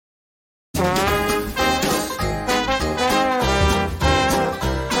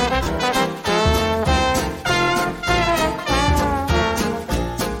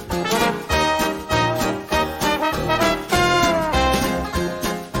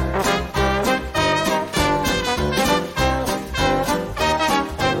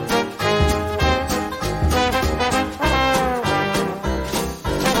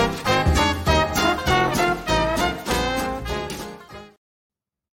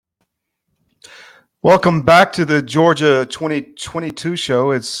Welcome back to the Georgia 2022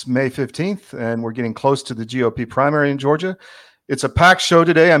 show. It's May 15th, and we're getting close to the GOP primary in Georgia. It's a packed show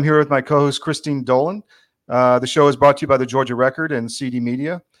today. I'm here with my co-host, Christine Dolan. The show is brought to you by the Georgia Record and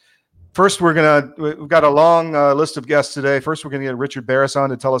CDMedia. First, we've got a long list of guests today. First, we're going to get Richard Baris on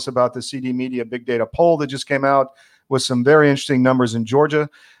to tell us about the CDMedia Big Data poll that just came out with some very interesting numbers in Georgia.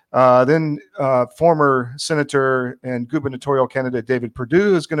 Then former Senator and Gubernatorial candidate David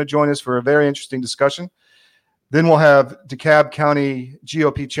Perdue is going to join us for a very interesting discussion. Then we'll have Dekalb County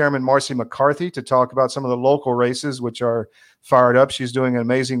GOP Chairman Marci McCarthy to talk about some of the local races, which are fired up. She's doing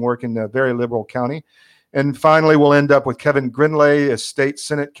amazing work in a very liberal county. And finally, we'll end up with Kevin Grindlay, a state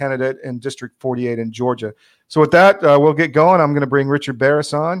Senate candidate in District 48 in Georgia. So with that, we'll get going. I'm going to bring Richard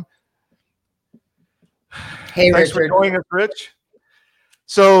Baris on. Hey, Thanks Richard. for joining us, Rich.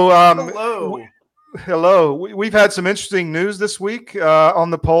 So, hello. We've had some interesting news this week on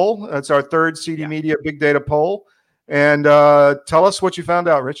the poll. It's our third CDMedia Big Data poll. And tell us what you found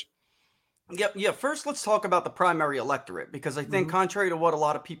out, Rich. Yeah. First, let's talk about the primary electorate, because I think contrary to what a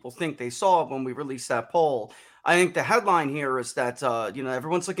lot of people think they saw when we released that poll, I think the headline here is that,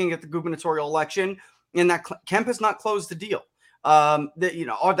 everyone's looking at the gubernatorial election and that Kemp has not closed the deal.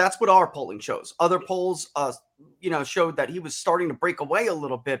 That's what our polling shows. Other polls, showed that he was starting to break away a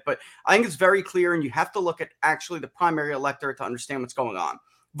little bit, but I think it's very clear, and you have to look at actually the primary electorate to understand what's going on.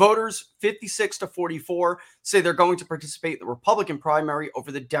 Voters 56 to 44 say they're going to participate in the Republican primary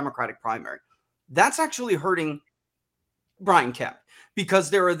over the Democratic primary. That's actually hurting Brian Kemp, because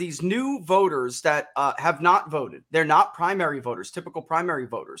there are these new voters that have not voted. They're not primary voters, typical primary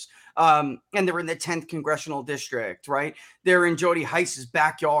voters. And they're in the 10th congressional district, right? They're in Jody Hice's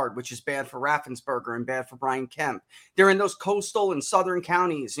backyard, which is bad for Raffensperger and bad for Brian Kemp. They're in those coastal and southern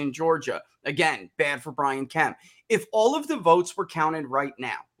counties in Georgia. Again, bad for Brian Kemp. If all of the votes were counted right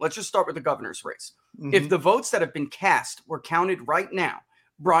now, let's just start with the governor's race. If the votes that have been cast were counted right now,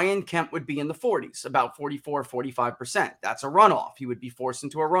 Brian Kemp would be in the 40s, about 44, 45%. That's a runoff. He would be forced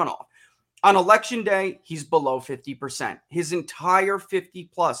into a runoff. On election day, he's below 50%. His entire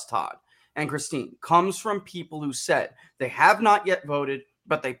 50 plus, Todd and Christine, comes from people who said they have not yet voted,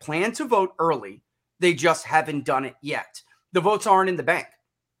 but they plan to vote early. They just haven't done it yet. The votes aren't in the bank.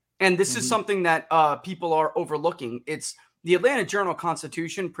 And this is something that people are overlooking. It's the Atlanta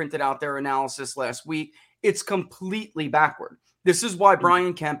Journal-Constitution printed out their analysis last week. It's completely backward. This is why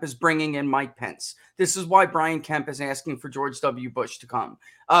Brian Kemp is bringing in Mike Pence. This is why Brian Kemp is asking for George W. Bush to come,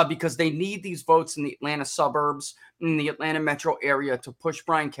 because they need these votes in the Atlanta suburbs, in the Atlanta metro area, to push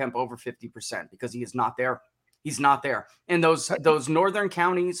Brian Kemp over 50%, because he is not there. He's not there. And those northern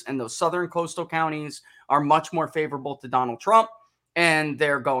counties and those southern coastal counties are much more favorable to Donald Trump, and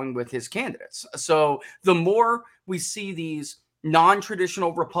they're going with his candidates. So the more we see these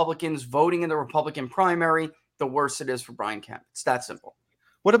non-traditional Republicans voting in the Republican primary, the worse it is for Brian Kemp. It's that simple.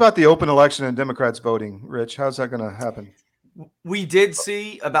 What about the open election and Democrats voting, Rich? How's that going to happen? We did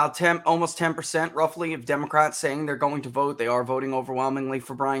see about almost 10% roughly of Democrats saying they're going to vote. They are voting overwhelmingly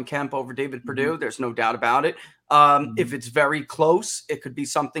for Brian Kemp over David Perdue. There's no doubt about it. If it's very close, it could be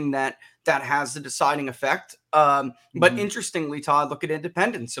something that has the deciding effect. But interestingly, Todd, look at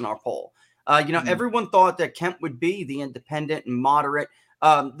independents in our poll. Everyone thought that Kemp would be the independent and moderate.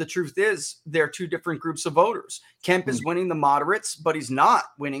 The truth is, there are two different groups of voters. Kemp is winning the moderates, but he's not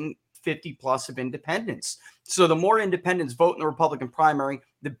winning 50 plus of independents. So the more independents vote in the Republican primary,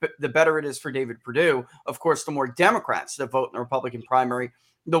 the better it is for David Perdue. Of course, the more Democrats that vote in the Republican primary,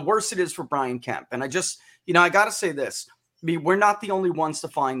 the worse it is for Brian Kemp. And I just, I got to say this. We're not the only ones to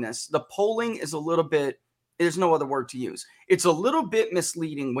find this. The polling is a little bit, there's no other word to use. It's a little bit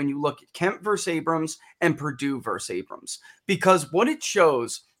misleading when you look at Kemp versus Abrams and Perdue versus Abrams, because what it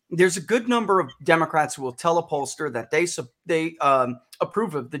shows, there's a good number of Democrats who will tell a pollster that they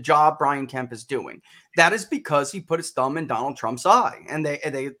approve of the job Brian Kemp is doing. That is because he put his thumb in Donald Trump's eye, and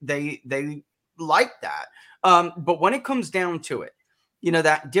they like that. But when it comes down to it,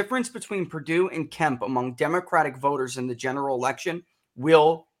 that difference between Perdue and Kemp among Democratic voters in the general election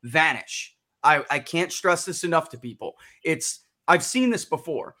will vanish. I can't stress this enough to people. I've seen this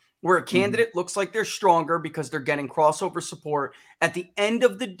before, where a candidate looks like they're stronger because they're getting crossover support. At the end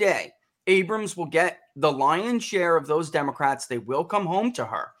of the day, Abrams will get the lion's share of those Democrats. They will come home to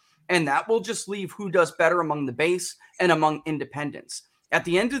her, and that will just leave who does better among the base and among independents. At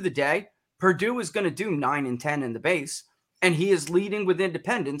the end of the day, Perdue is going to do 9 and 10 in the base, and he is leading with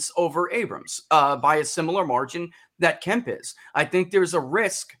independents over Abrams by a similar margin that Kemp is. I think there's a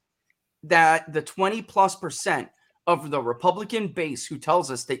risk that the 20+% of the Republican base who tells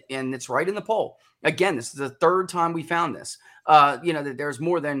us that, and it's right in the poll. Again, this is the third time we found this. That there's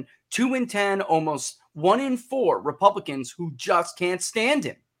more than 2 in 10, almost 1 in 4 Republicans who just can't stand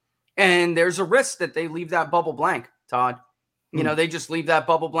him. And there's a risk that they leave that bubble blank, Todd. They just leave that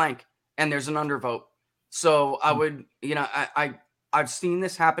bubble blank and there's an undervote. So I would, I've seen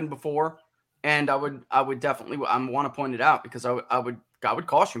this happen before, and I would definitely want to point it out because I would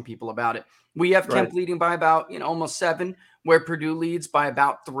caution people about it. We have Kemp leading by about, almost 7, where Perdue leads by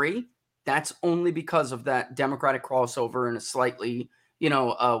about 3. That's only because of that Democratic crossover and a slightly,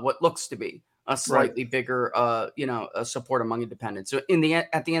 what looks to be a slightly bigger, support among independents. So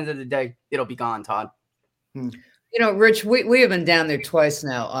at the end of the day, it'll be gone, Todd. Rich, we have been down there twice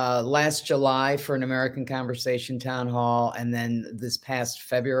now. Last July for an American Conversation town hall, and then this past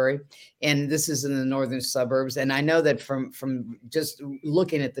February. And this is in the northern suburbs. And I know that from just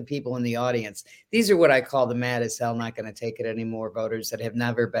looking at the people in the audience, these are what I call the mad as hell, not going to take it anymore voters that have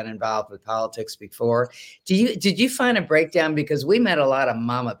never been involved with politics before. Did you find a breakdown? Because we met a lot of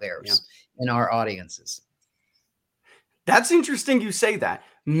mama bears in our audiences. That's interesting you say that.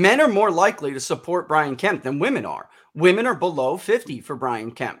 Men are more likely to support Brian Kemp than women are. Women are below 50 for Brian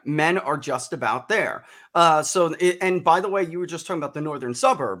Kemp. Men are just about there. And by the way, you were just talking about the northern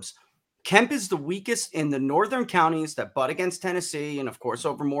suburbs. Kemp is the weakest in the northern counties that butt against Tennessee, and of course,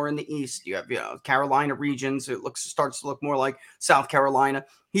 over more in the east, you have Carolina regions. It starts to look more like South Carolina.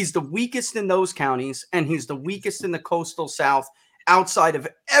 He's the weakest in those counties, and he's the weakest in the coastal South, outside of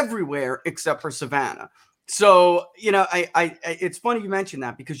everywhere except for Savannah. So, it's funny you mentioned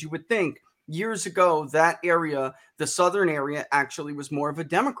that, because you would think years ago that area, the southern area, actually was more of a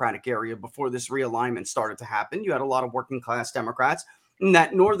Democratic area before this realignment started to happen. You had a lot of working class Democrats. In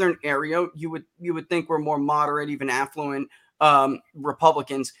that northern area, you would think were more moderate, even affluent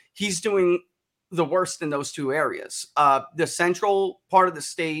Republicans. He's doing the worst in those two areas. The central part of the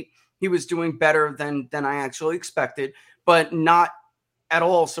state, he was doing better than I actually expected, but not at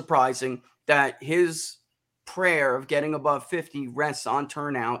all surprising that his prayer of getting above 50 rests on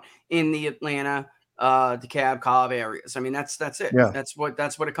turnout in the Atlanta, Dekalb, Cobb areas. I mean, that's it. Yeah. That's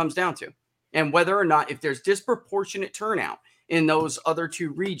what it comes down to. And whether or not, if there's disproportionate turnout in those other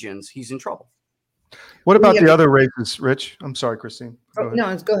two regions, he's in trouble. What about the other races, Rich? I'm sorry, Christine. Go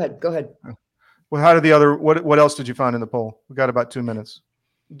ahead. Well, how did the other? What else did you find in the poll? We got about 2 minutes.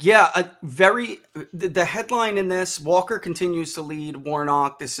 Yeah, the headline in this, Walker continues to lead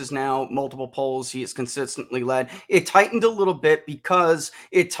Warnock. This is now multiple polls. He has consistently led. It tightened a little bit in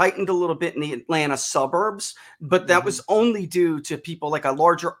the Atlanta suburbs, but that was only due to people like a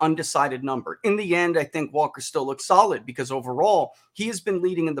larger undecided number. In the end, I think Walker still looks solid because overall he has been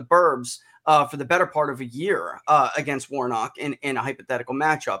leading in the burbs for the better part of a year against Warnock in a hypothetical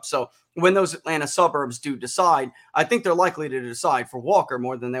matchup. So when those Atlanta suburbs do decide, I think they're likely to decide for Walker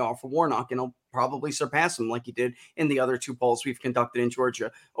more than they are for Warnock, and he'll probably surpass him like he did in the other two polls we've conducted in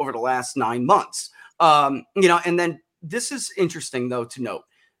Georgia over the last 9 months. And then this is interesting, though, to note.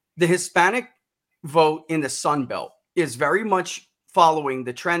 The Hispanic vote in the Sun Belt is very much following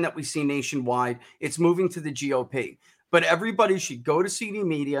the trend that we see nationwide. It's moving to the GOP. But everybody should go to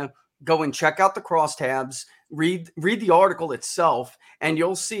CDMedia, go and check out the crosstabs, read the article itself, and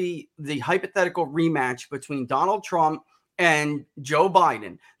you'll see the hypothetical rematch between Donald Trump and Joe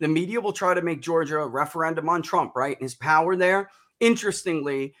Biden. The media will try to make Georgia a referendum on Trump, right? His power there.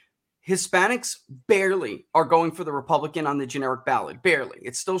 Interestingly, Hispanics barely are going for the Republican on the generic ballot. Barely.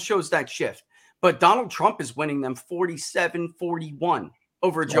 It still shows that shift. But Donald Trump is winning them 47-41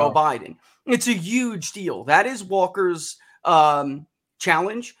 over Joe Biden. It's a huge deal. That is Walker's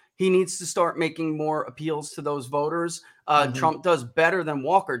challenge. He needs to start making more appeals to those voters. Trump does better than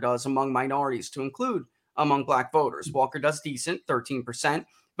Walker does among minorities, to include among black voters. Walker does decent, 13%,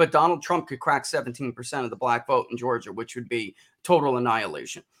 but Donald Trump could crack 17% of the black vote in Georgia, which would be total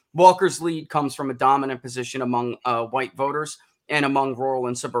annihilation. Walker's lead comes from a dominant position among white voters and among rural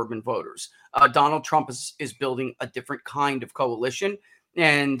and suburban voters. Donald Trump is building a different kind of coalition.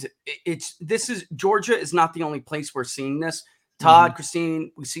 And Georgia is not the only place we're seeing this. Todd,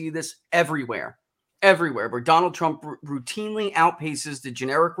 Christine, we see this everywhere, where Donald Trump routinely outpaces the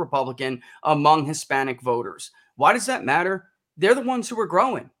generic Republican among Hispanic voters. Why does that matter? They're the ones who are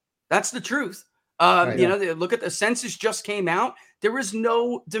growing. That's the truth. Look at the census just came out. There is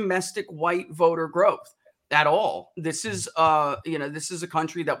no domestic white voter growth at all. This is a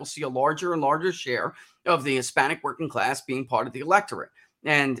country that will see a larger and larger share of the Hispanic working class being part of the electorate.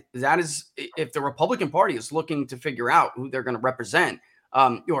 And that is, if the Republican Party is looking to figure out who they're going to represent,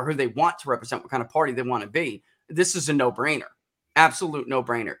 or who they want to represent, what kind of party they want to be, this is a no-brainer. Absolute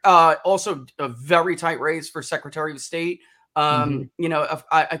no-brainer. Also, a very tight race for Secretary of State. You know,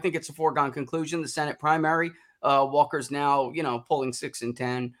 I think it's a foregone conclusion. The Senate primary, Walker's now, you know, pulling 6 and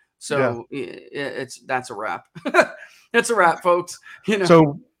 10. So that's a wrap. It's a wrap, folks. You know.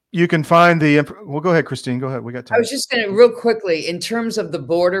 So you can find the. Well, go ahead, Christine. Go ahead. We got time. I was just going to real quickly, in terms of the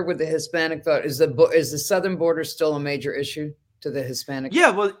border with the Hispanic vote, is the southern border still a major issue to the Hispanic? Yeah,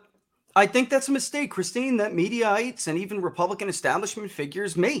 well, I think that's a mistake, Christine, that mediaites and even Republican establishment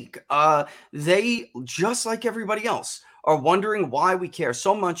figures make. They, just like everybody else, are wondering why we care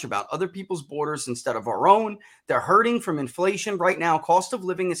so much about other people's borders instead of our own. They're hurting from inflation right now. Cost of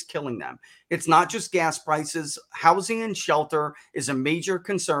living is killing them. It's not just gas prices. Housing and shelter is a major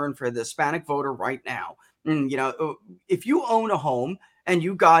concern for the Hispanic voter right now. You know, if you own a home and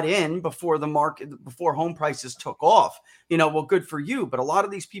you got in before the market, before home prices took off, you know, well, good for you. But a lot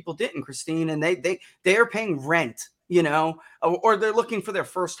of these people didn't, Christine, and they are paying rent, you know, or they're looking for their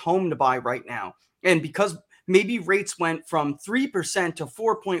first home to buy right now. And because maybe rates went from 3% to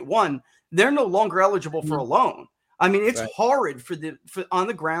 4.1, they're no longer eligible for a loan. I mean, it's horrid for on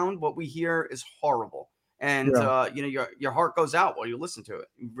the ground. What we hear is horrible. And, you know, your heart goes out while you listen to it.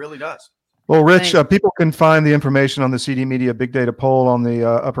 It really does. Well, Rich, people can find the information on the CDMedia Big Data Poll on the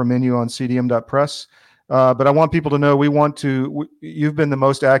upper menu on cdm.press. But I want people to know you've been the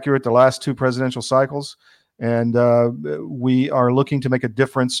most accurate the last 2 presidential cycles, and we are looking to make a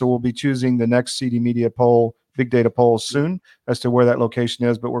difference. So we'll be choosing the next CDMedia poll, Big Data Poll, soon as to where that location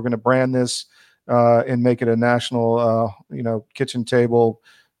is. But we're going to brand this and make it a national, you know, kitchen table,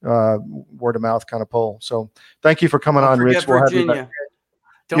 word of mouth kind of poll. So thank you for coming on, Rich. We'll have you back.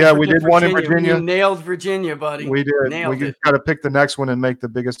 We did one in Virginia. You nailed Virginia, buddy. We did. We just got to pick the next one and make the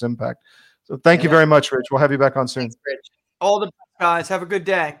biggest impact. So thank you very much, Rich. We'll have you back on soon. Thanks, Rich. All the best, guys. Have a good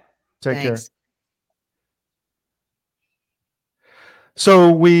day. Take care.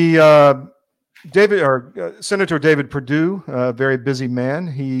 So Senator David Perdue, a very busy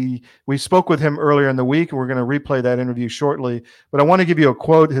man. We spoke with him earlier in the week. We're going to replay that interview shortly. But I want to give you a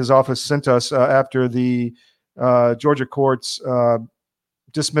quote his office sent us after the Georgia courts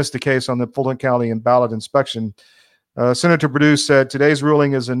dismissed the case on the Fulton County and ballot inspection. Senator Perdue said, "Today's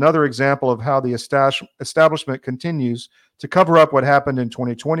ruling is another example of how the establishment continues to cover up what happened in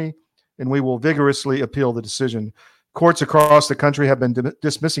 2020, and we will vigorously appeal the decision. Courts across the country have been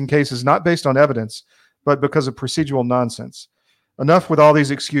dismissing cases not based on evidence, but because of procedural nonsense. Enough with all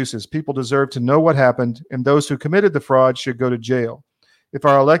these excuses. People deserve to know what happened, and those who committed the fraud should go to jail. If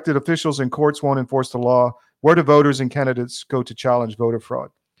our elected officials and courts won't enforce the law, where do voters and candidates go to challenge voter fraud?"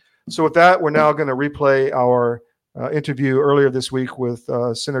 So with that, we're now going to replay our interview earlier this week with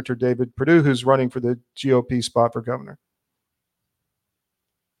Senator David Perdue, who's running for the GOP spot for governor.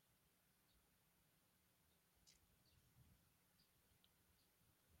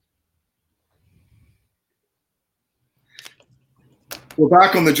 We're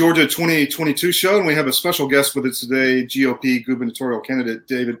back on the Georgia 2022 show, and we have a special guest with us today, GOP gubernatorial candidate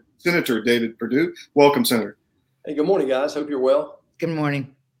Senator David Perdue. Welcome, Senator. Hey, good morning, guys. Hope you're well. Good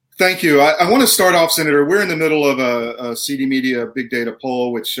morning. Thank you. I want to start off, Senator. We're in the middle of a CDMedia Big Data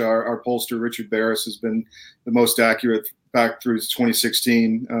poll, which our pollster, Richard Baris, has been the most accurate back through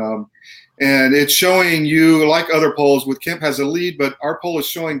 2016. And it's showing you, like other polls, with Kemp has a lead, but our poll is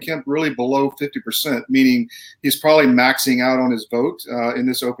showing Kemp really below 50%, meaning he's probably maxing out on his vote in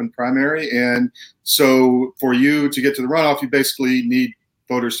this open primary. And so for you to get to the runoff, you basically need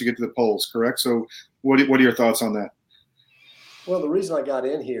voters to get to the polls, correct? So what are your thoughts on that? Well, the reason I got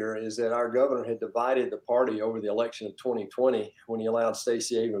in here is that our governor had divided the party over the election of 2020 when he allowed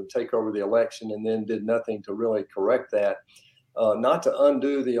Stacey Abrams to take over the election and then did nothing to really correct that. Not to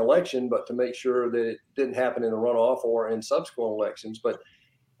undo the election, but to make sure that it didn't happen in the runoff or in subsequent elections. But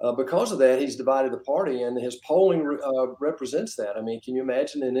because of that, he's divided the party, and his polling represents that. I mean, can you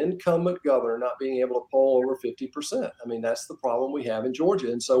imagine an incumbent governor not being able to poll over 50%? I mean, that's the problem we have in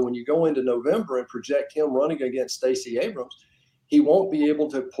Georgia. And so when you go into November and project him running against Stacey Abrams, he won't be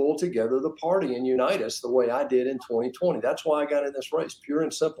able to pull together the party and unite us the way I did in 2020. That's why I got in this race, pure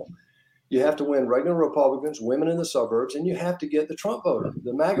and simple. You have to win regular Republicans, women in the suburbs, and you have to get the Trump voter,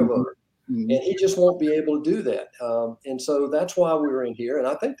 the MAGA voter. And he just won't be able to do that. And so that's why we were in here. And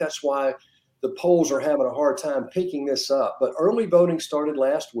I think that's why the polls are having a hard time picking this up. But early voting started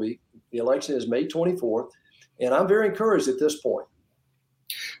last week. The election is May 24th. And I'm very encouraged at this point.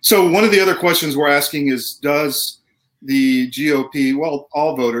 So one of the other questions we're asking is, does the GOP, well,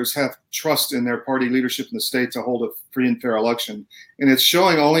 all voters have trust in their party leadership in the state to hold a free and fair election? And it's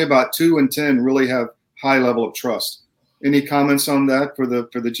showing only about 2 in 10 really have high level of trust. Any comments on that for the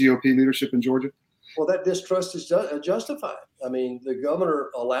GOP leadership in Georgia? Well, that distrust is justified. I mean, the governor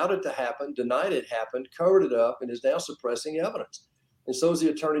allowed it to happen, denied it happened, covered it up, and is now suppressing evidence. And so is the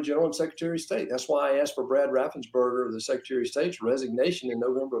Attorney General and Secretary of State. That's why I asked for Brad Raffensperger, the Secretary of State's resignation in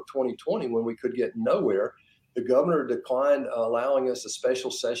November of 2020 when we could get nowhere. The governor declined allowing us a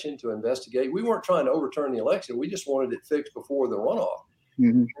special session to investigate. We weren't trying to overturn the election. We just wanted it fixed before the runoff.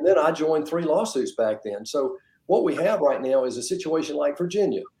 Mm-hmm. And then I joined 3 lawsuits back then. So what we have right now is a situation like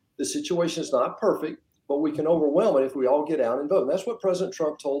Virginia. The situation is not perfect, but we can overwhelm it if we all get out and vote. And that's what President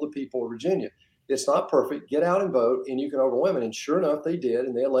Trump told the people of Virginia. It's not perfect. Get out and vote, and you can overwhelm it. And sure enough, they did,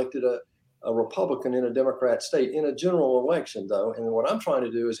 and they elected a Republican in a Democrat state in a general election, though. And what I'm trying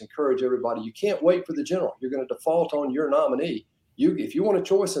to do is encourage everybody. You can't wait for the general. You're going to default on your nominee. If you want a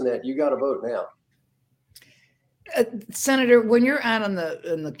choice in that, you got to vote now. Senator, when you're out on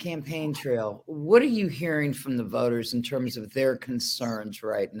the campaign trail, what are you hearing from the voters in terms of their concerns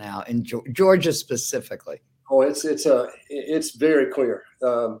right now in Georgia specifically? Oh, it's very clear.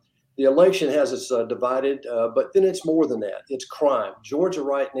 The election has us divided, but then it's more than that. It's crime. Georgia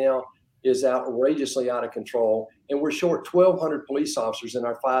right now is outrageously out of control, and we're short 1,200 police officers in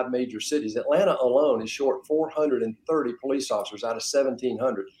our 5 major cities. Atlanta alone is short 430 police officers out of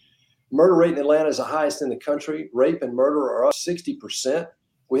 1,700. Murder rate in Atlanta is the highest in the country. Rape and murder are up 60%.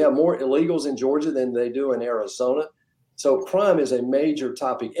 We have more illegals in Georgia than they do in Arizona. So crime is a major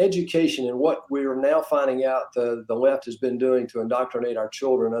topic. Education and what we're now finding out the left has been doing to indoctrinate our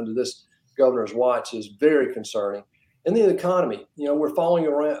children under this governor's watch is very concerning. And the economy, we're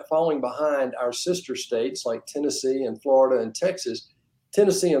falling behind our sister states like Tennessee and Florida and Texas.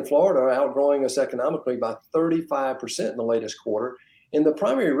 Tennessee and Florida are outgrowing us economically by 35% in the latest quarter. And the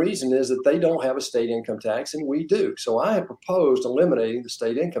primary reason is that they don't have a state income tax, and we do. So I have proposed eliminating the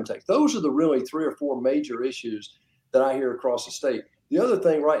state income tax. Those are the really 3 or 4 major issues that I hear across the state. The other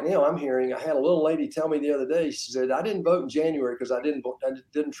thing right now I'm hearing, I had a little lady tell me the other day, she said, I didn't vote in January because I didn't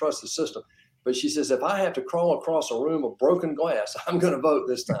trust the system. But she says, if I have to crawl across a room of broken glass, I'm going to vote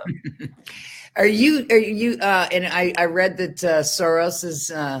this time. Are you, and I read that Soros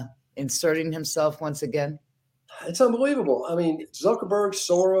is inserting himself once again. It's unbelievable. I mean, Zuckerberg,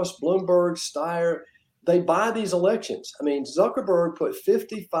 Soros, Bloomberg, Steyer, they buy these elections. I mean, Zuckerberg put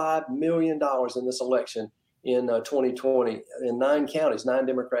 $55 million in this election in 2020 in 9 counties, 9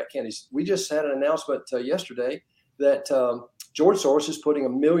 Democrat counties. We just had an announcement yesterday that George Soros is putting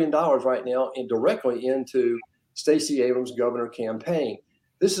 $1 million right now directly into Stacey Abrams' governor campaign.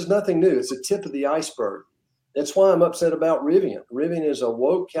 This is nothing new. It's a tip of the iceberg. That's why I'm upset about Rivian. Rivian is a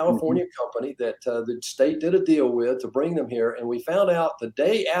woke California company that the state did a deal with to bring them here. And we found out the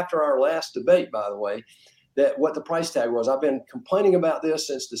day after our last debate, by the way, that what the price tag was. I've been complaining about this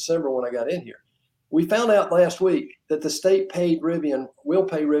since December when I got in here. We found out last week that the state will pay Rivian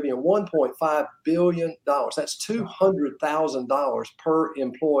 $1.5 billion. That's $200,000 per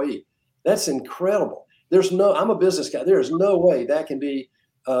employee. That's incredible. I'm a business guy. There is no way that can be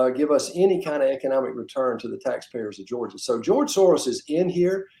give us any kind of economic return to the taxpayers of Georgia. So George Soros is in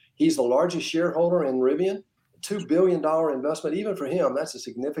here. He's the largest shareholder in Rivian, $2 billion investment. Even for him, that's a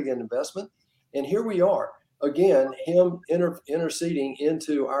significant investment. And here we are, again, him interceding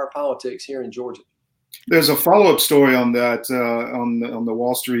into our politics here in Georgia. There's a follow-up story on that on the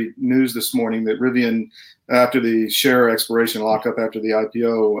Wall Street News this morning that Rivian, after the share expiration lockup after the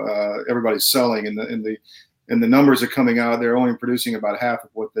IPO, everybody's selling, and the numbers are coming out. They're only producing about half of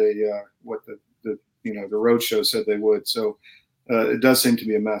what the roadshow said they would. So it does seem to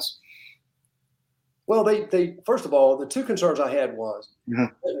be a mess. Well, they first of all, the 2 concerns I had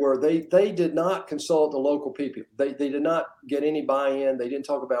were they did not consult the local people. They did not get any buy-in. They didn't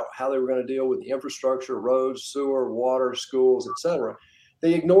talk about how they were going to deal with the infrastructure, roads, sewer, water, schools, etc.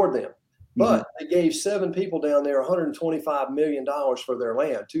 They ignored them. But they gave 7 people down there $125 million for their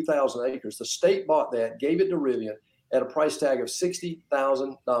land, 2,000 acres. The state bought that, gave it to Rivian at a price tag of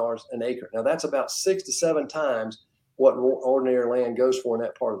 $60,000 an acre. Now, that's about 6 to 7 times what ordinary land goes for in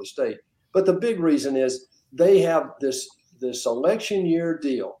that part of the state. But the big reason is they have this election year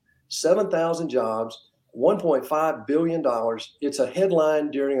deal, 7,000 jobs, $1.5 billion. It's a headline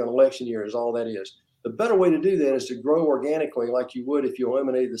during an election year is all that is. The better way to do that is to grow organically like you would if you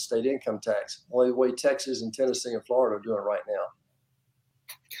eliminated the state income tax, the way Texas and Tennessee and Florida are doing right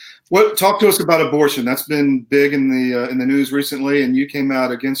now. Talk to us about abortion. That's been big in the news recently, and you came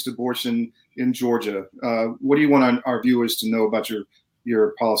out against abortion in Georgia. What do you want our viewers to know about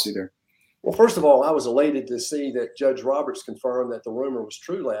your policy there? Well, first of all, I was elated to see that Judge Roberts confirmed that the rumor was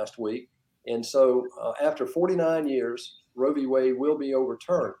true last week. And so after 49 years, Roe v. Wade will be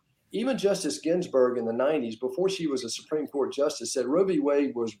overturned. even Justice Ginsburg in the 90s, before she was a Supreme Court justice, said Roe v.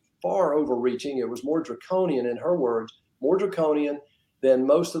 Wade was far overreaching. It was more draconian, in her words, more draconian than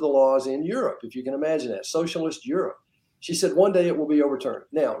most of the laws in Europe, if you can imagine that, socialist Europe. She said one day it will be overturned.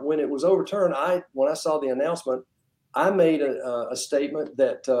 Now, when it was overturned, when I saw the announcement, I made a statement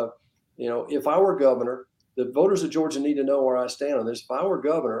that, if I were governor, the voters of Georgia need to know where I stand on this. If I were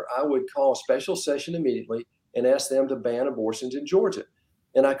governor, I would call a special session immediately and ask them to ban abortions in Georgia.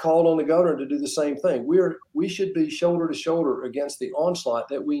 And I called on the governor to do the same thing. We should be shoulder to shoulder against the onslaught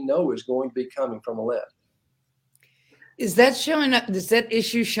that we know is going to be coming from the left. Is that showing up? Is that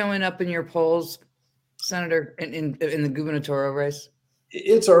issue showing up in your polls, Senator, in the gubernatorial race?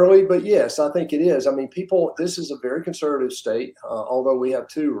 It's early, but yes, I think it is. I mean, this is a very conservative state, although we have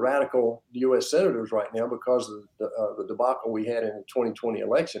two radical U.S. senators right now because of the debacle we had in the 2020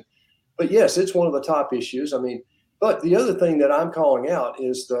 election. But yes, it's one of the top issues. I mean, but the other thing that I'm calling out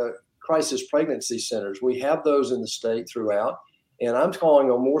is the crisis pregnancy centers. We have those in the state throughout, and I'm calling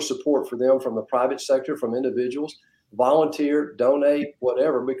on more support for them from the private sector, from individuals. Volunteer, donate,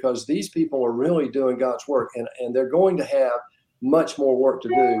 whatever, because these people are really doing God's work, and they're going to have much more work to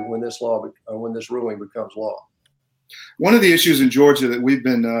do when this ruling becomes law. One of the issues in Georgia that we've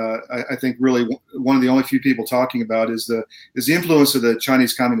been, I think, really one of the only few people talking about is the influence of the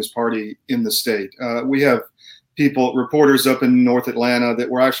Chinese Communist Party in the state. We have reporters up in North Atlanta that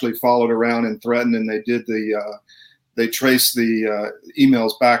were actually followed around and threatened, and they traced the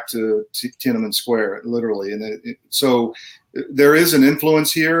emails back to Tiananmen Square, literally. And so there is an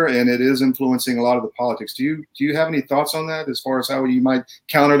influence here, and it is influencing a lot of the politics. Do you have any thoughts on that as far as how you might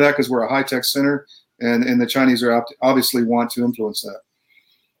counter that? Because we're a high-tech center, and the Chinese are obviously want to influence that.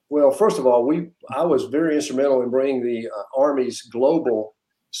 Well, first of all, I was very instrumental in bringing the Army's global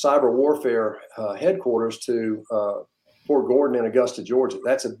cyber warfare headquarters to Fort Gordon in Augusta, Georgia.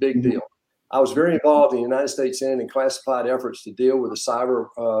 That's a big deal. I was very involved in the United States Senate in classified efforts to deal with the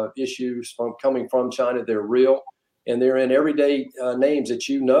cyber issues coming from China. They're real, and they're in everyday names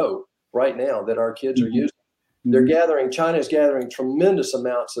that right now that our kids are using. China is gathering tremendous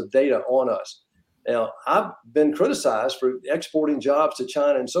amounts of data on us. Now, I've been criticized for exporting jobs to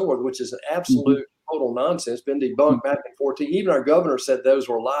China and so forth, which is an absolute total nonsense, been debunked back and forth. Even our governor said those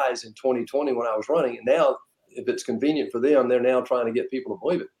were lies in 2020 when I was running. And now, if it's convenient for them, they're now trying to get people to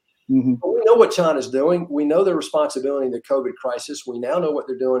believe it. But we know what China's doing. We know their responsibility in the COVID crisis. We now know what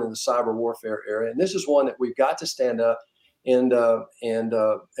they're doing in the cyber warfare area. And this is one that we've got to stand up and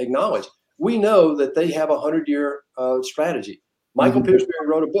acknowledge. We know that they have a 100-year strategy. Michael Pillsbury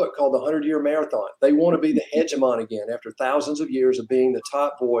wrote a book called The 100-Year Marathon. They want to be the hegemon again. After thousands of years of being the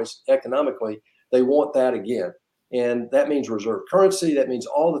top voice economically, they want that again. And that means reserve currency. That means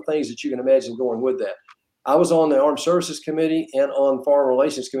all the things that you can imagine going with that. I was on the Armed Services Committee and on Foreign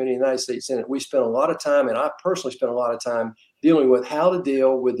Relations Committee in the United States Senate. We spent a lot of time, and I personally spent a lot of time, dealing with how to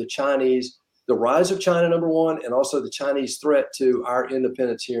deal with the Chinese, the rise of China, number one, and also the Chinese threat to our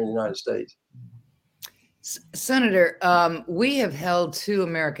independence here in the United States. Senator, we have held 2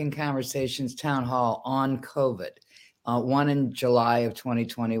 American Conversations town hall on COVID, one in July of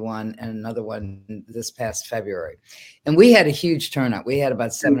 2021 and another one this past February. And we had a huge turnout. We had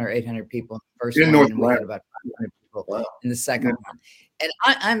about 700 or 800 people in the first one, and we had about 500 people in the second one.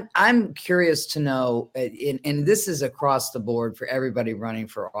 And I'm curious to know, and this is across the board for everybody running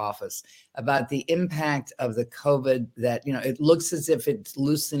for office, about the impact of the COVID that, it looks as if it's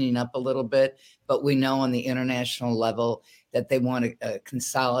loosening up a little bit, but we know on the international level that they want to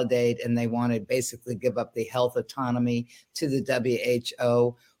consolidate and they want to basically give up the health autonomy to the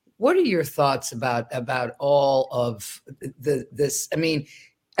WHO. What are your thoughts about all of this? I mean,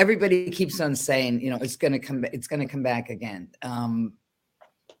 everybody keeps on saying, it's going to come back again.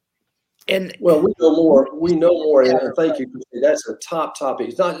 Well, we know more. And thank you. That's a top topic.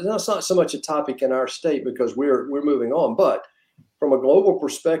 It's not so much a topic in our state because we're moving on, but from a global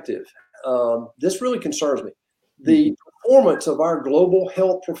perspective, this really concerns me. The performance of our global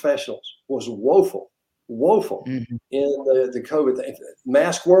health professionals was woeful in the COVID thing.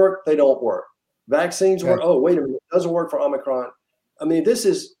 Masks work, they don't work. Vaccines work. Oh, wait a minute, it doesn't work for Omicron. I mean, this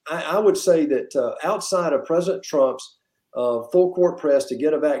is, I would say that outside of President Trump's full court press to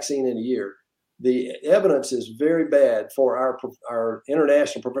get a vaccine in a year, the evidence is very bad for our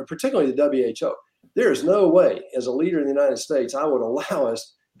international, particularly the WHO. There is no way, as a leader in the United States, I would allow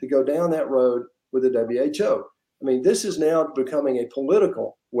us to go down that road with the WHO. I mean, this is now becoming a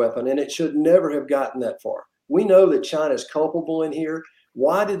political weapon, and it should never have gotten that far. We know that China is culpable in here.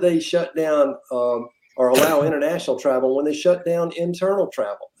 Why did they shut down or allow international travel when they shut down internal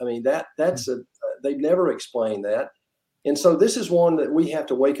travel? I mean, they've never explained that. And so this is one that we have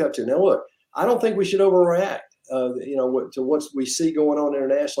to wake up to. Now, look, I don't think we should overreact, to what we see going on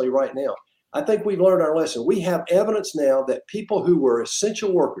internationally right now. I think we've learned our lesson. We have evidence now that people who were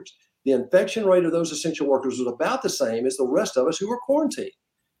essential workers, the infection rate of those essential workers was about the same as the rest of us who were quarantined.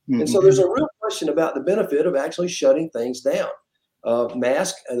 And so there's a real question about the benefit of actually shutting things down.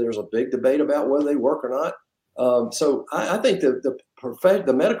 Mask, there's a big debate about whether they work or not. So I think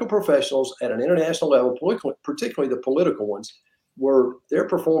the medical professionals at an international level, particularly the political ones, their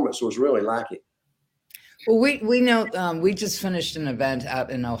performance was really lacking. Well, we know we just finished an event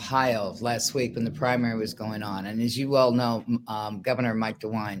out in Ohio last week when the primary was going on. And as you well know, Governor Mike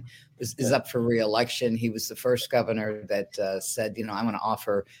DeWine is up for re-election. He was the first governor that said, I want to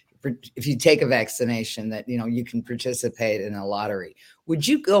offer, if you take a vaccination, that, you can participate in a lottery. Would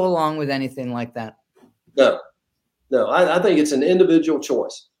you go along with anything like that? No, I think it's an individual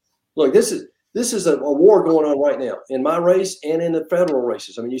choice. Look, this is a war going on right now in my race and in the federal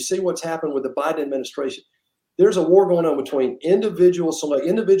races. I mean, you see what's happened with the Biden administration. There's a war going on between individual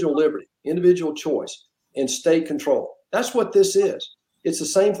liberty, individual choice, and state control. That's what this is. It's the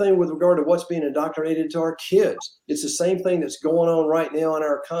same thing with regard to what's being indoctrinated to our kids. It's the same thing that's going on right now in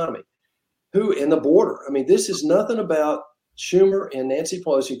our economy. In the border? I mean, this is nothing about Schumer and Nancy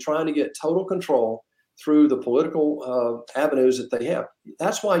Pelosi trying to get total control through the political avenues that they have.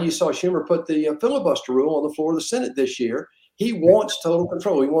 That's why you saw Schumer put the filibuster rule on the floor of the Senate this year. He wants total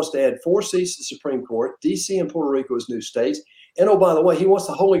control. He wants to add 4 seats to the Supreme Court, D.C. and Puerto Rico as new states. And oh, by the way, he wants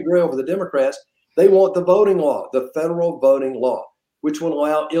the holy grail for the Democrats. They want the voting law, the federal voting law, which will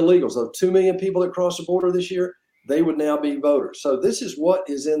allow illegals. Those 2 million people that crossed the border this year, they would now be voters. So this is what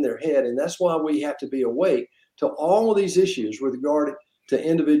is in their head. And that's why we have to be awake to all of these issues with regard to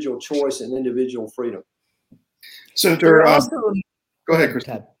individual choice and individual freedom. Senator, go ahead, Chris.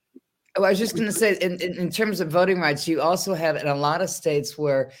 I was just going to say, in terms of voting rights, you also have in a lot of states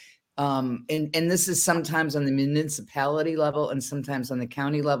where, and this is sometimes on the municipality level and sometimes on the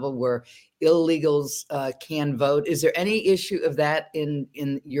county level, where illegals can vote. Is there any issue of that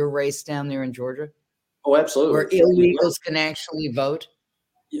in your race down there in Georgia? Oh, absolutely. Where illegals can actually vote?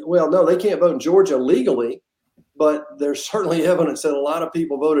 Well, no, they can't vote in Georgia legally, but there's certainly evidence that a lot of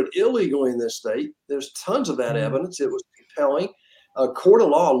people voted illegally in this state. There's tons of that evidence. It was compelling. A court of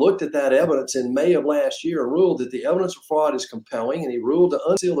law looked at that evidence in May of last year and ruled that the evidence of fraud is compelling, and he ruled to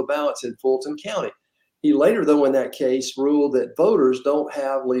unseal the ballots in Fulton County. He later, though, in that case, ruled that voters don't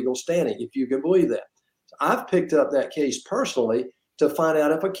have legal standing, if you can believe that. So I've picked up that case personally to find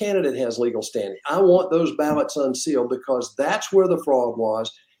out if a candidate has legal standing. I want those ballots unsealed because that's where the fraud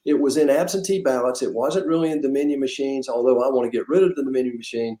was. It was in absentee ballots. It wasn't really in Dominion machines, although I want to get rid of the Dominion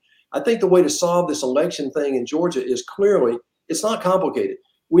machine. I think the way to solve this election thing in Georgia is clearly, it's not complicated.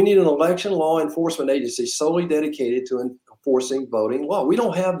 We need an election law enforcement agency solely dedicated to enforcing voting law. We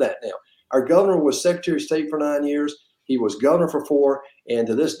don't have that now. Our governor was Secretary of State for 9 years. He was governor for 4. And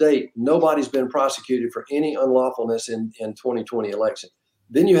to this date, nobody's been prosecuted for any unlawfulness in 2020 election.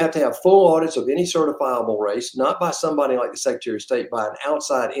 Then you have to have full audits of any certifiable race, not by somebody like the Secretary of State, by an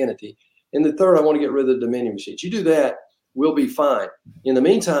outside entity. And the third, I want to get rid of the Dominion machines. You do that, we'll be fine. In the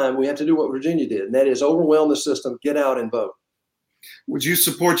meantime, we have to do what Virginia did, and that is overwhelm the system, get out and vote. Would you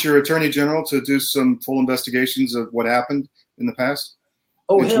support your attorney general to do some full investigations of what happened in the past?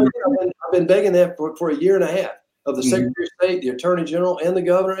 Oh, hell yeah. I've been begging that for a year and a half of the Secretary of State, the attorney general, and the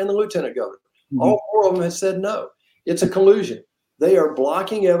governor and the lieutenant governor. All 4 of them have said no. It's a collusion. They are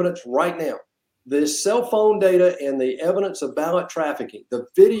blocking evidence right now. The cell phone data and the evidence of ballot trafficking, the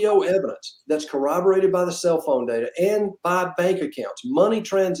video evidence that's corroborated by the cell phone data and by bank accounts, money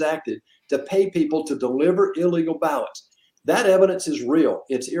transacted to pay people to deliver illegal ballots. That evidence is real.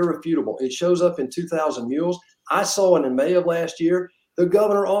 It's irrefutable. It shows up in 2,000 mules. I saw it in May of last year. The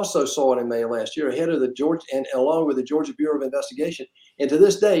governor also saw it in May of last year, ahead of the Georgia and along with the Georgia Bureau of Investigation. And to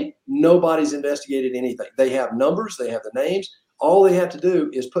this day, nobody's investigated anything. They have numbers. They have the names. All they have to do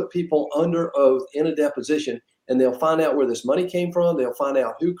is put people under oath in a deposition, and they'll find out where this money came from. They'll find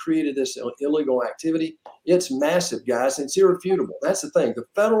out who created this illegal activity. It's massive, guys. It's irrefutable. That's the thing. The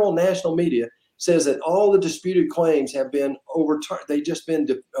federal national media says that all the disputed claims have been overturned. They've just been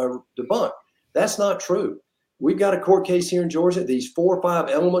debunked. That's not true. We've got a court case here in Georgia. These 4 or 5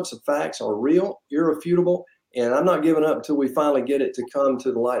 elements of facts are real, irrefutable, and I'm not giving up until we finally get it to come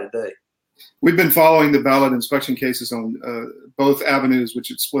to the light of day. We've been following the ballot inspection cases on both avenues, which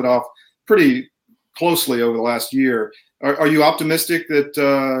had split off pretty closely over the last year. Are you optimistic that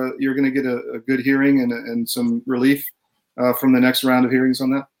you're going to get a good hearing and some relief from the next round of hearings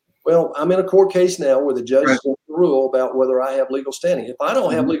on that? Well, I'm in a court case now where the judge is going to rule about whether I have legal standing. If I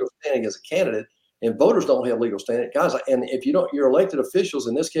don't have legal standing as a candidate, and voters don't have legal standing. Guys, and if your elected officials,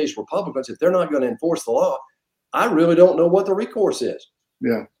 in this case, Republicans, if they're not going to enforce the law, I really don't know what the recourse is.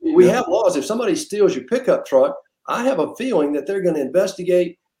 Yeah. We have laws. If somebody steals your pickup truck, I have a feeling that they're going to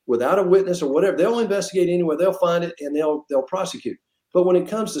investigate without a witness or whatever. They'll investigate anyway. They'll find it and they'll prosecute. But when it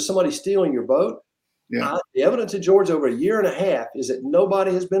comes to somebody stealing your boat, the evidence in Georgia over a year and a half is that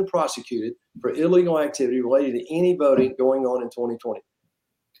nobody has been prosecuted for illegal activity related to any voting going on in 2020.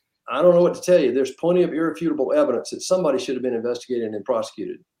 I don't know what to tell you. There's plenty of irrefutable evidence that somebody should have been investigated and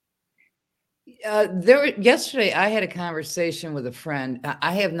prosecuted. Yesterday, I had a conversation with a friend.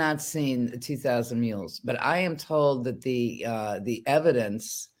 I have not seen 2,000 Mules, but I am told that the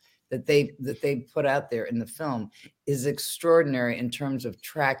evidence that they put out there in the film is extraordinary in terms of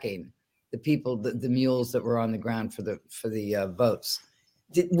tracking the people, the mules that were on the ground for the votes.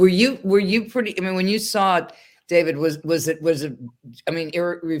 Were you pretty? I mean, when you saw it, David, was it? I mean,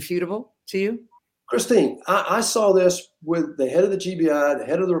 irrefutable to you? Christine, I saw this with the head of the GBI, the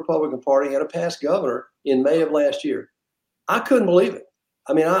head of the Republican Party, and a past governor in May of last year. I couldn't believe it.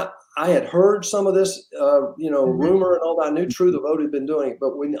 I mean, I had heard some of this, rumor and all that. I knew True the Vote had been doing it.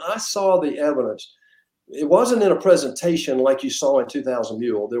 But when I saw the evidence, it wasn't in a presentation like you saw in 2000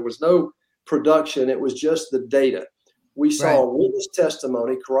 Mule. There was no production. It was just the data. We saw witness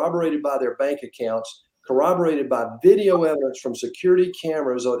testimony corroborated by their bank accounts, corroborated by video evidence from security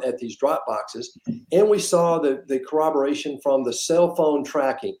cameras at these drop boxes, and we saw the corroboration from the cell phone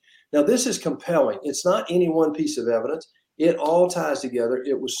tracking. Now, this is compelling. It's not any one piece of evidence. It all ties together.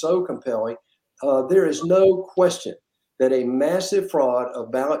 It was so compelling. There is no question that a massive fraud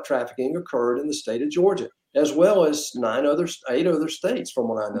of ballot trafficking occurred in the state of Georgia, as well as 8 other states, from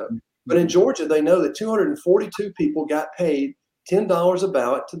what I know. But in Georgia, they know that 242 people got paid $10 a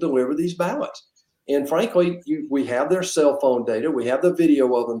ballot to deliver these ballots. And frankly, we have their cell phone data. We have the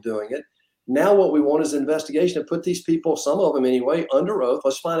video of them doing it. Now what we want is an investigation to put these people, some of them anyway, under oath.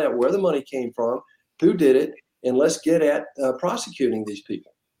 Let's find out where the money came from, who did it, and let's get at prosecuting these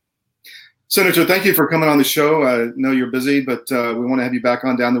people. Senator, thank you for coming on the show. I know you're busy, but we want to have you back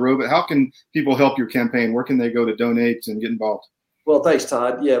on down the road. But how can people help your campaign? Where can they go to donate and get involved? Well, thanks,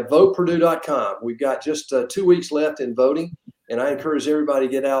 Todd. Yeah, voteperdue.com. We've got just 2 weeks left in voting, and I encourage everybody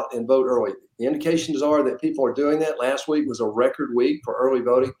to get out and vote early. The indications are that people are doing that. Last week was a record week for early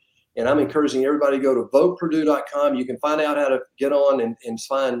voting, and I'm encouraging everybody to go to voteperdue.com. You can find out how to get on and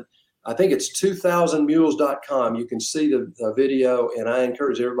find, I think it's 2000mules.com. You can see the video, and I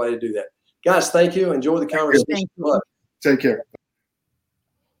encourage everybody to do that. Guys, thank you. Enjoy the conversation. Take care.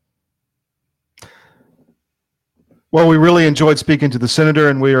 Well, we really enjoyed speaking to the senator,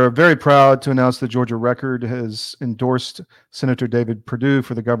 and we are very proud to announce the Georgia Record has endorsed Senator David Perdue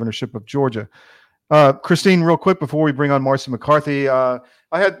for the governorship of Georgia. Christine, real quick before we bring on Marci McCarthy,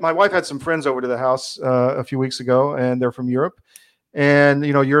 my wife had some friends over to the house a few weeks ago, and they're from Europe. And,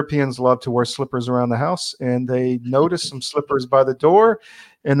 Europeans love to wear slippers around the house, and they noticed some slippers by the door,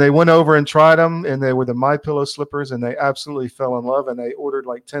 and they went over and tried them, and they were the MyPillow slippers, and they absolutely fell in love, and they ordered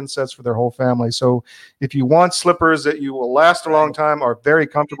like 10 sets for their whole family. So if you want slippers that you will last a long time, are very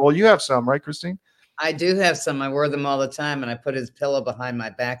comfortable, you have some, right, Christine? I do have some. I wear them all the time, and I put his pillow behind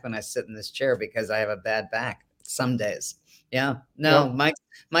my back when I sit in this chair because I have a bad back some days. Yeah. No, yeah.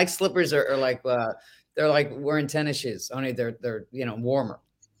 Mike's slippers are like they're like wearing tennis shoes, only they're warmer.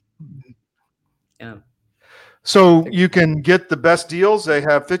 Yeah. So you can get the best deals. They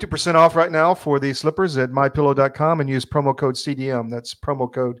have 50% off right now for the slippers at mypillow.com and use promo code CDM. That's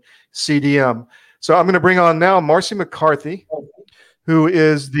promo code CDM. So I'm going to bring on now Marci McCarthy, who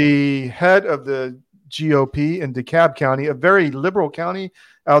is the head of the GOP in Dekalb County, a very liberal county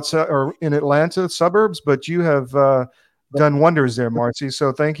outside or in Atlanta suburbs, but you have done wonders there, Marci.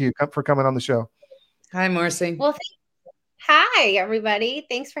 So thank you for coming on the show. Hi, Marci. Well, hi, everybody.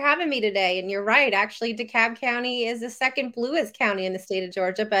 Thanks for having me today. And you're right. Actually, Dekalb County is the second bluest county in the state of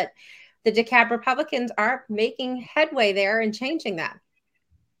Georgia, but the Dekalb Republicans are making headway there and changing that.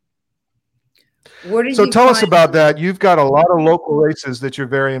 So tell us about that. You've got a lot of local races that you're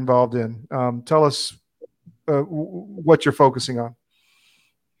very involved in. Tell us what you're focusing on.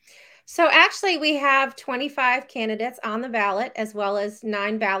 So actually, we have 25 candidates on the ballot, as well as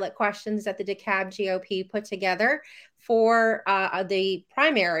 9 ballot questions that the Dekalb GOP put together for the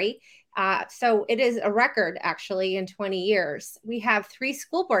primary. So it is a record, actually, in 20 years. We have 3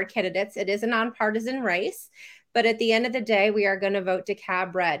 school board candidates. It is a nonpartisan race, but at the end of the day, we are going to vote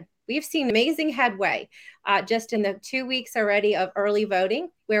Dekalb red. We've seen amazing headway just in the 2 weeks already of early voting,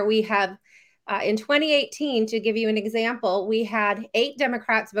 where we have in 2018, to give you an example, we had 8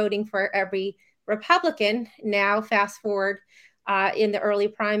 Democrats voting for every Republican. Now, fast forward in the early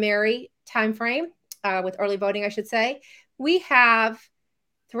primary timeframe, with early voting, I should say. We have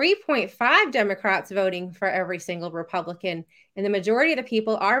 3.5 Democrats voting for every single Republican, and the majority of the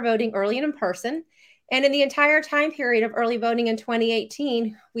people are voting early and in person. And in the entire time period of early voting in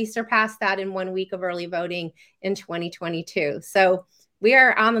 2018, we surpassed that in 1 week of early voting in 2022. So we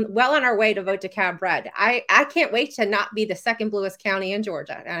are well on our way to vote DeKalb red. I can't wait to not be the second bluest county in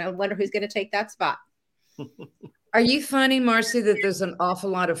Georgia. And I wonder who's going to take that spot. Are you finding, Marci, that there's an awful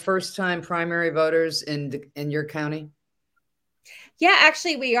lot of first-time primary voters in your county? Yeah,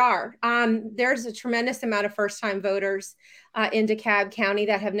 actually, we are. There's a tremendous amount of first-time voters in DeKalb County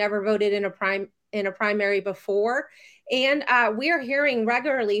that have never voted in a primary before. And we are hearing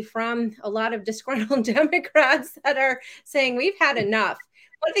regularly from a lot of disgruntled Democrats that are saying we've had enough.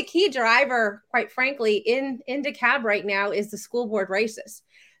 One of the key driver, quite frankly, in DeKalb right now is the school board races.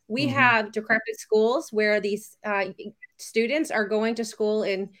 We have decrepit schools where these students are going to school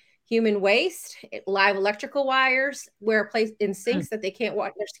in human waste, live electrical wires, where placed in sinks that they can't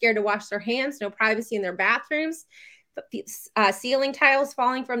wash. They're scared to wash their hands, no privacy in their bathrooms, ceiling tiles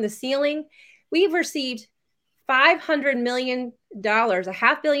falling from the ceiling. We've received $500 million,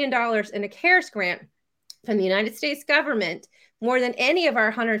 $500 million in a CARES grant from the United States government, more than any of our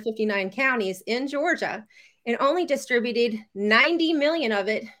 159 counties in Georgia, and only distributed 90 million of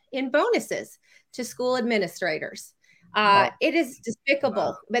it in bonuses to school administrators. It is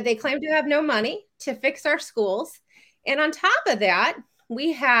despicable, but they claim to have no money to fix our schools. And on top of that,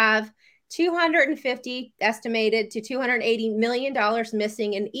 we have estimated to $280 million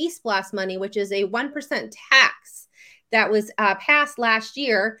missing in East Blast money, which is a 1% tax that was passed last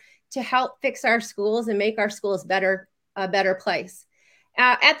year to help fix our schools and make our schools a better place.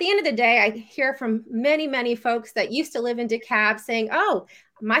 At the end of the day, I hear from many, many folks that used to live in DeKalb saying, oh,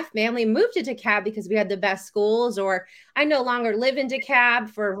 my family moved to DeKalb because we had the best schools, or I no longer live in DeKalb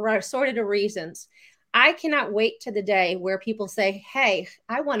for assorted of reasons. I cannot wait to the day where people say, hey,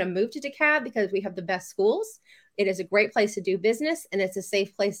 I want to move to DeKalb because we have the best schools. It is a great place to do business, and it's a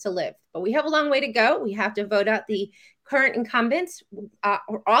safe place to live. But we have a long way to go. We have to vote out the current incumbents,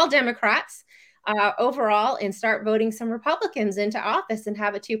 all Democrats overall, and start voting some Republicans into office and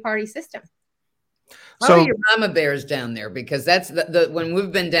have a two-party system. How are your mama bears down there? Because that's when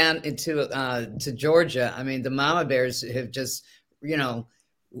we've been down into to Georgia, I mean, the mama bears have just,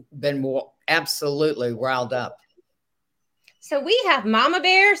 been absolutely riled up. So we have mama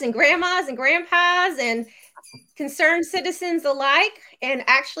bears and grandmas and grandpas and concerned citizens alike. And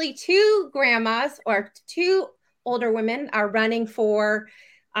actually 2 grandmas or 2 older women are running for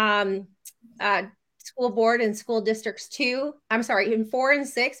school board in school districts 4 and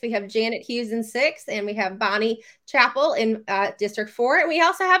 6. We have Janet Hughes in 6, and we have Bonnie Chappell in District 4. And we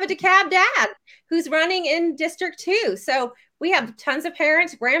also have a DeKalb dad who's running in District 2. So we have tons of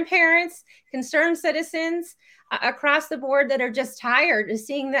parents, grandparents, concerned citizens across the board that are just tired of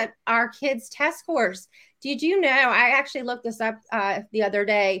seeing that our kids' test scores. Did you know, I actually looked this up the other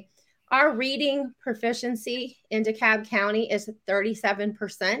day, our reading proficiency in DeKalb County is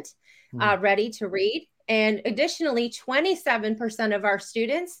 37%. Ready to read. And additionally, 27% of our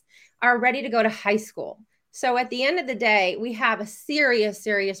students are ready to go to high school. So at the end of the day, we have a serious,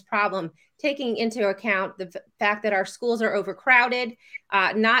 serious problem, taking into account the fact that our schools are overcrowded,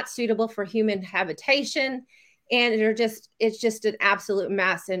 not suitable for human habitation. And it's just an absolute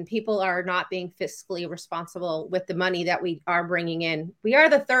mess. And people are not being fiscally responsible with the money that we are bringing in. We are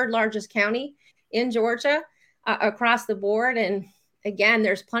the 3rd largest county in Georgia across the board. And again,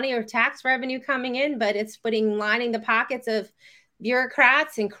 there's plenty of tax revenue coming in, but it's lining the pockets of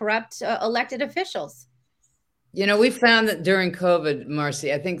bureaucrats and corrupt elected officials. We found that during COVID,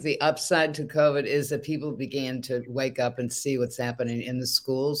 Marci, I think the upside to COVID is that people began to wake up and see what's happening in the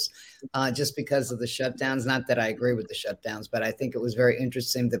schools just because of the shutdowns. Not that I agree with the shutdowns, but I think it was very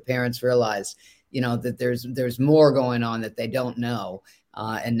interesting that parents realized, that there's more going on that they don't know.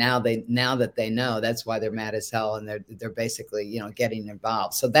 And now that they know, that's why they're mad as hell, and they're basically, getting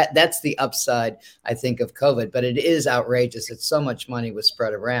involved. So that's the upside, I think, of COVID. But it is outrageous that so much money was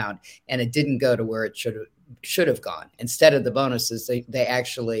spread around and it didn't go to where it should have gone. Instead of the bonuses, they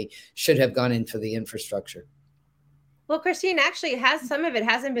actually should have gone in for the infrastructure. Well, Christine, actually, some of it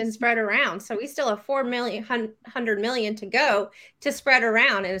hasn't been spread around. So we still have $400 million to go to spread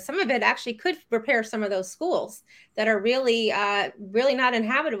around. And some of it actually could repair some of those schools that are really, really not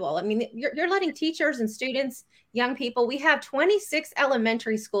inhabitable. I mean, you're letting teachers and students, young people, we have 26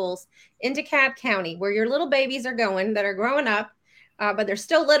 elementary schools in DeKalb County where your little babies are going, that are growing up, but they're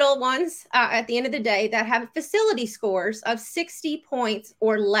still little ones at the end of the day, that have facility scores of 60 points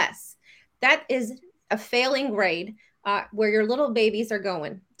or less. That is a failing grade where your little babies are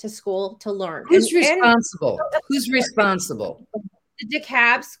going to school to learn. Who's responsible? Who's responsible? The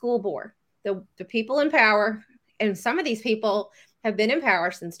DeKalb School Board, the people in power, and some of these people have been in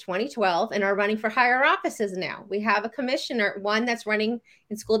power since 2012 and are running for higher offices now. We have a commissioner, one that's running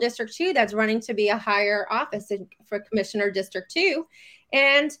in School District 2, that's running to be a higher office for Commissioner District 2.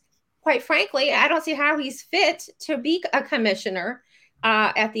 And quite frankly, I don't see how he's fit to be a commissioner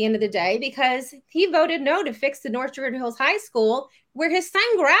at the end of the day, because he voted no to fix the North Druid Hills High School, where his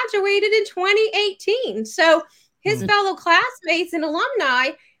son graduated in 2018. So his fellow classmates and alumni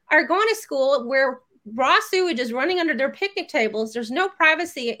are going to school where raw sewage is running under their picnic tables. There's no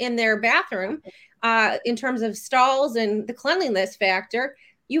privacy in their bathroom in terms of stalls and the cleanliness factor.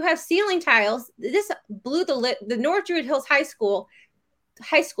 You have ceiling tiles. This blew the North Druid Hills High School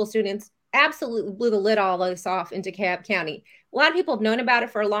students absolutely blew the lid all of this off in DeKalb County. A lot of people have known about it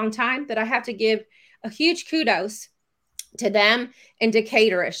for a long time, but I have to give a huge kudos to them and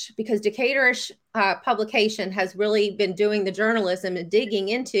Decatur-ish, because Decatur-ish publication has really been doing the journalism and digging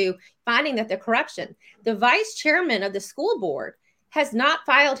into finding that the corruption. The vice chairman of the school board has not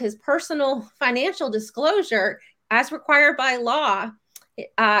filed his personal financial disclosure as required by law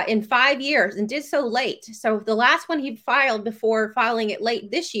in 5 years, and did so late. So the last one he filed before filing it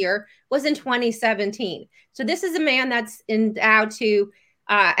late this year was in 2017. So this is a man that's endowed to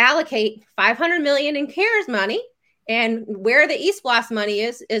allocate $500 million in CARES money. And where the East Blast money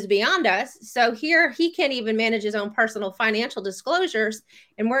is beyond us. So here he can't even manage his own personal financial disclosures,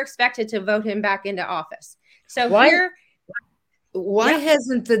 and we're expected to vote him back into office. So why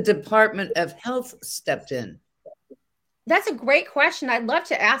hasn't the Department of Health stepped in? That's a great question. I'd love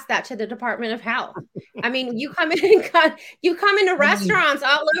to ask that to the Department of Health. I mean, you come into restaurants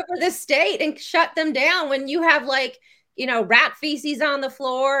all over the state and shut them down when you have rat feces on the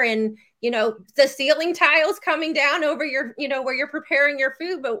floor and the ceiling tiles coming down over your, where you're preparing your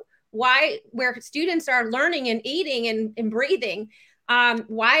food. But why, where students are learning and eating and breathing,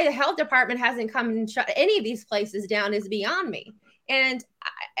 why the health department hasn't come and shut any of these places down is beyond me. And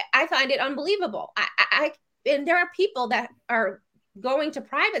I find it unbelievable. And there are people that are going to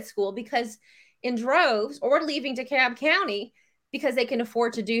private school because in droves, or leaving DeKalb County because they can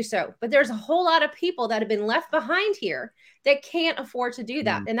afford to do so. But there's a whole lot of people that have been left behind here that can't afford to do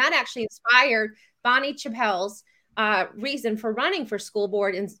that. And that actually inspired Bonnie Chappelle's reason for running for school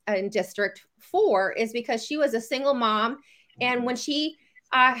board in District 4, is because she was a single mom. And when she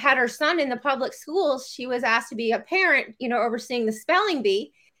had her son in the public schools, she was asked to be a parent, overseeing the spelling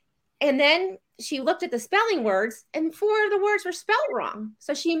bee. And then she looked at the spelling words, and 4 of the words were spelled wrong.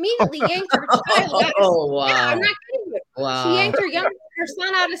 So she immediately yanked her child out of school. Wow. Yeah, I'm not kidding you. Wow. She yanked her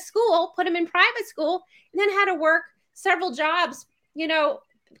son out of school, put him in private school, and then had to work several jobs,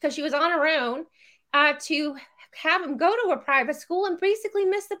 because she was on her own, to have him go to a private school and basically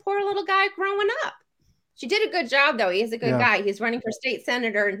miss the poor little guy growing up. She did a good job, though. He's a good guy. He's running for state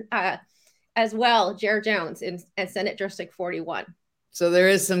senator as well, Jared Jones, in Senate District 41. So there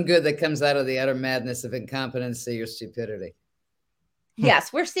is some good that comes out of the utter madness of incompetency or stupidity.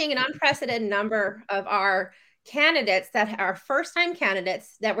 Yes, we're seeing an unprecedented number of our candidates that are first-time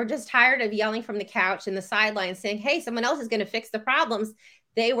candidates that were just tired of yelling from the couch and the sidelines saying, hey, someone else is going to fix the problems.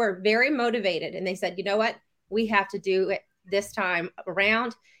 They were very motivated, and they said, you know what? We have to do it this time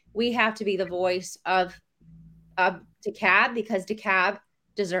around. We have to be the voice of DeKalb, because DeKalb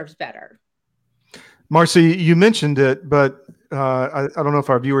deserves better. Marci, you mentioned it, but I don't know if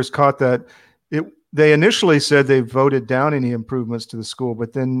our viewers caught that. They initially said they voted down any improvements to the school,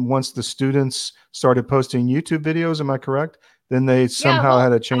 but then once the students started posting YouTube videos, am I correct? Then they somehow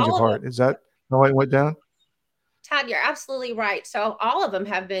had a change of heart. Is that how it went down? Todd, you're absolutely right. So all of them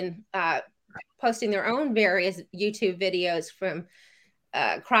have been posting their own various YouTube videos from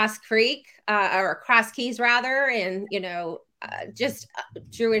Cross Creek or Cross Keys rather, and just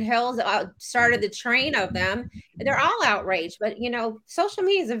Druid Hills started the train of them. They're all outraged, but social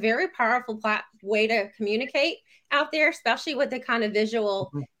media is a very powerful way to communicate out there, especially with the kind of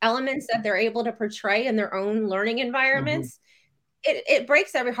visual elements that they're able to portray in their own learning environments. It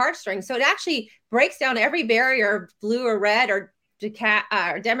breaks every heartstring. So it actually breaks down every barrier, blue or red or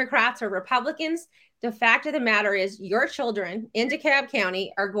Democrats or Republicans. The fact of the matter is your children in DeKalb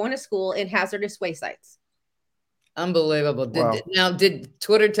County are going to school in hazardous waste sites. Unbelievable. Did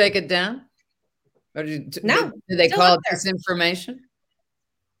Twitter take it down? Or did they call it disinformation?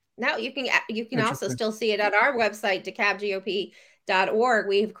 No, you can also still see it at our website, dekalbgop.org.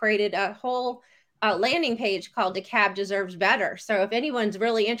 We've created a whole landing page called DeKalb Deserves Better. So if anyone's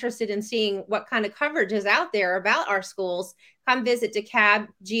really interested in seeing what kind of coverage is out there about our schools, come visit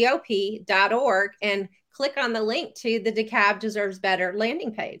dekalbgop.org and click on the link to the Dekalb Deserves Better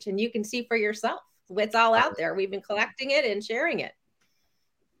landing page, and you can see for yourself. It's all out there. We've been collecting it and sharing it.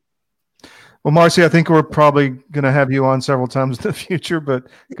 Well, Marci, I think we're probably going to have you on several times in the future, but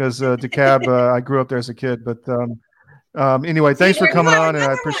because Dekalb, I grew up there as a kid. But anyway, thanks for coming on, and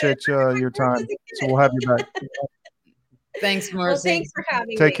I appreciate your time. So we'll have you back. Thanks, Marci. Well, thanks for having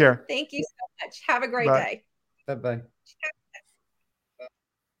me. Take care. Thank you so much. Have a great Bye. day. Bye-bye.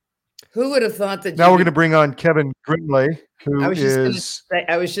 Who would have thought that? Now we're going to bring on Kevin Grindlay, who I was just going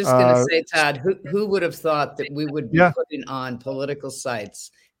to say, Todd, who would have thought that we would be putting on political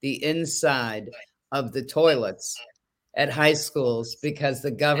sites the inside of the toilets at high schools because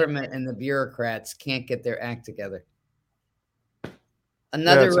the government and the bureaucrats can't get their act together?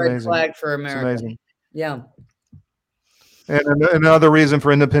 Another red flag for America. It's amazing. Yeah. And another reason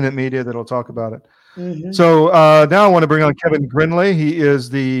for independent media that'll talk about it. Mm-hmm. So now I want to bring on Kevin Grindlay. He is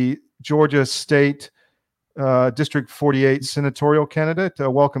the Georgia State District 48 senatorial candidate.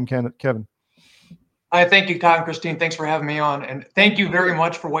 Welcome, Kevin. Hi, thank you, Todd and Christine. Thanks for having me on. And thank you very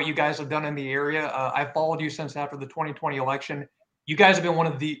much for what you guys have done in the area. I followed you since after the 2020 election. You guys have been one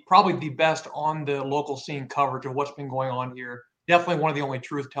of probably the best on the local scene coverage of what's been going on here. Definitely one of the only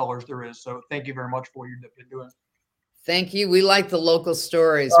truth tellers there is. So thank you very much for what you've been doing. Thank you. We like the local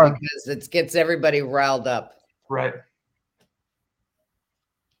stories because it gets everybody riled up. Right.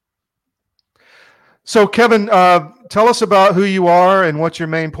 So, Kevin, tell us about who you are and what your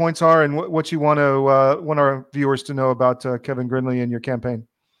main points are, and what you want our viewers to know about Kevin Grindlay and your campaign.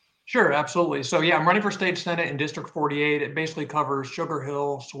 Sure, absolutely. So, yeah, I'm running for state senate in District 48. It basically covers Sugar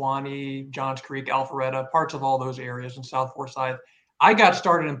Hill, Suwanee, Johns Creek, Alpharetta, parts of all those areas in South Forsyth. I got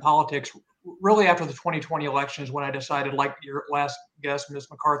started in politics really after the 2020 elections when I decided, like your last guest, Ms.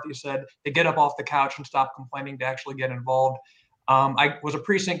 McCarthy said, to get up off the couch and stop complaining, to actually get involved. I was a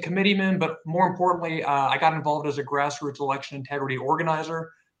precinct committeeman, but more importantly, I got involved as a grassroots election integrity organizer.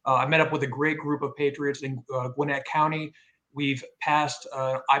 I met up with a great group of patriots in Gwinnett County. I passed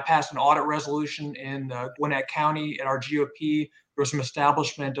an audit resolution in Gwinnett County at our GOP. There was some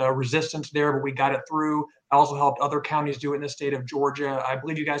establishment resistance there, but we got it through. I also helped other counties do it in the state of Georgia. I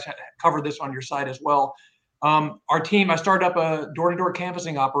believe you guys covered this on your site as well. Our team, I started up a door-to-door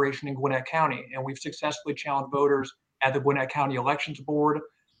canvassing operation in Gwinnett County, and we've successfully challenged voters at the Gwinnett County Elections Board.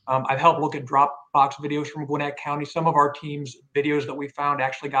 I've helped look at Dropbox videos from Gwinnett County. Some of our team's videos that we found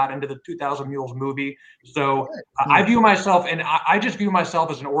actually got into the 2000 Mules movie. So I view myself, and I just view myself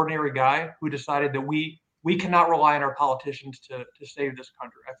as an ordinary guy who decided that we cannot rely on our politicians to save this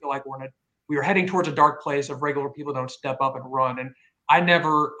country. I feel like we are heading towards a dark place if regular people don't step up and run. And I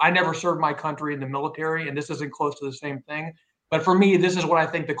never served my country in the military, and this isn't close to the same thing. But for me, this is what I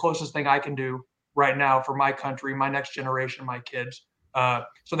think the closest thing I can do right now for my country, my next generation, my kids.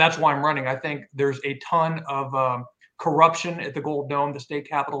 So that's why I'm running. I think there's a ton of corruption at the Gold Dome, the state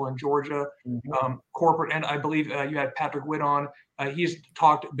capitol in Georgia, corporate. And I believe you had Patrick Witt on. He's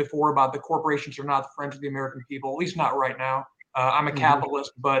talked before about the corporations are not the friends of the American people, at least not right now. I'm a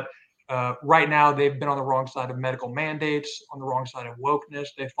capitalist, but right now they've been on the wrong side of medical mandates, on the wrong side of wokeness.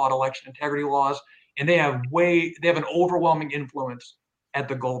 They fought election integrity laws, and they have an overwhelming influence at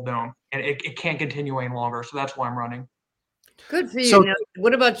the Gold Dome, and it can't continue any longer. So that's why I'm running. Good for you. So, now,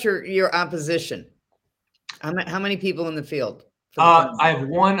 what about your opposition? How many people in the field? I have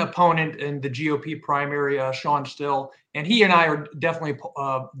one opponent in the GOP primary, Sean Still, and he and I are definitely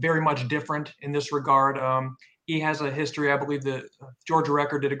very much different in this regard. He has a history. I believe the Georgia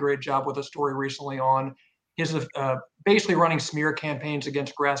Record did a great job with a story recently on his basically running smear campaigns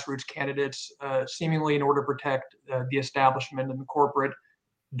against grassroots candidates, seemingly in order to protect the establishment and the corporate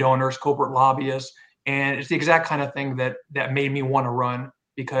donors, corporate lobbyists. And it's the exact kind of thing that made me want to run,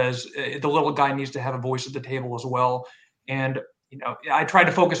 because the little guy needs to have a voice at the table as well. And I tried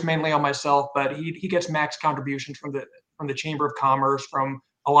to focus mainly on myself, but he gets max contributions from the Chamber of Commerce, from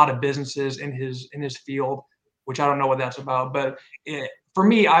a lot of businesses in his field, which I don't know what that's about. But for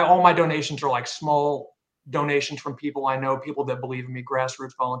me, all my donations are like small donations from people I know, people that believe in me,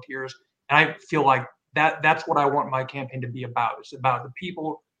 grassroots volunteers. And I feel like that's what I want my campaign to be about. It's about the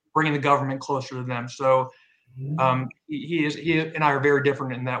people, bringing the government closer to them. So he and I are very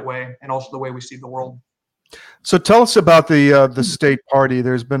different in that way, and also the way we see the world. So tell us about the state party.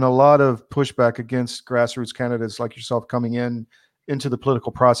 There's been a lot of pushback against grassroots candidates like yourself coming into the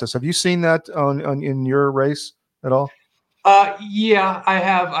political process. Have you seen that in your race at all? Yeah, I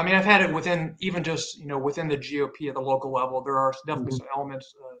have. I mean, I've had it within even just within the GOP at the local level. There are definitely some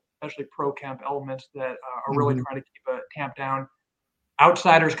elements, especially pro-camp elements, that are really trying to keep a tamp down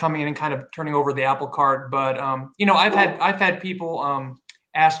outsiders coming in and kind of turning over the apple cart. But I've had people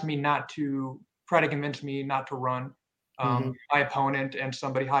ask me not to try to convince me not to run. My opponent and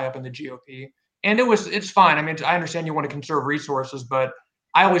somebody high up in the GOP. And it's fine. I mean, I understand you want to conserve resources, but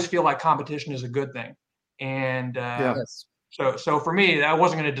I always feel like competition is a good thing. And so for me, that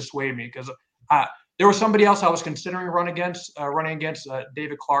wasn't going to dissuade me, because there was somebody else I was considering running against,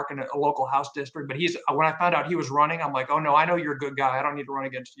 David Clark in a local House district. But when I found out he was running, I'm like, oh no, I know you're a good guy. I don't need to run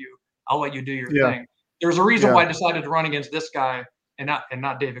against you. I'll let you do your thing. There's a reason why I decided to run against this guy and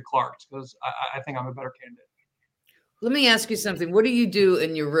not David Clark, because I think I'm a better candidate. Let me ask you something. What do you do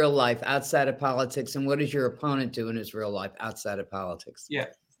in your real life outside of politics, and what does your opponent do in his real life outside of politics? Yeah.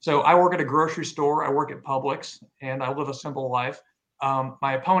 So I work at a grocery store. I work at Publix, and I live a simple life.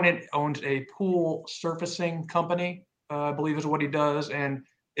 My opponent owns a pool surfacing company, I believe is what he does, and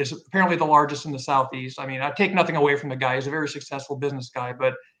is apparently the largest in the Southeast. I mean, I take nothing away from the guy. He's a very successful business guy,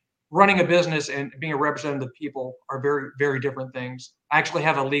 but running a business and being a representative of people are very, very different things. I actually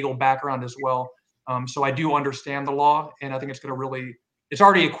have a legal background as well. So I do understand the law, and I think it's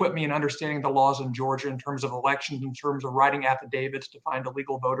already equipped me in understanding the laws in Georgia in terms of elections, in terms of writing affidavits to find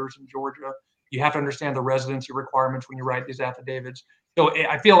illegal voters in Georgia. You have to understand the residency requirements when you write these affidavits. So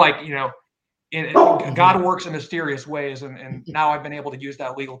I feel like, God works in mysterious ways, and now I've been able to use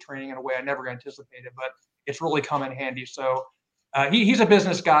that legal training in a way I never anticipated, but it's really come in handy. So he's a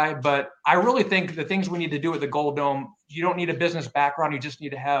business guy, but I really think the things we need to do at the Gold Dome, you don't need a business background. You just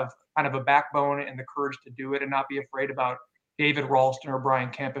need to have kind of a backbone and the courage to do it, and not be afraid about David Ralston or Brian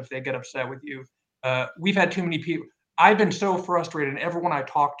Kemp if they get upset with you. We've had too many people. I've been so frustrated, and everyone I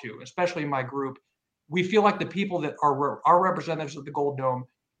talk to, especially in my group, we feel like the people that are our representatives at the Gold Dome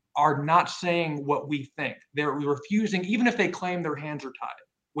are not saying what we think. They're refusing, even if they claim their hands are tied,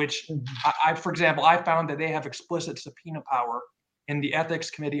 which for example, I found that they have explicit subpoena power in the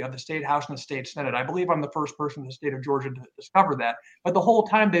ethics committee of the state house and the state senate. I believe I'm the first person in the state of Georgia to discover that. But the whole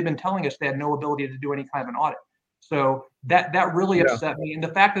time they've been telling us they had no ability to do any kind of an audit. So that really upset me. And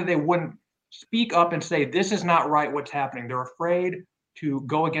the fact that they wouldn't speak up and say, this is not right, what's happening. They're afraid to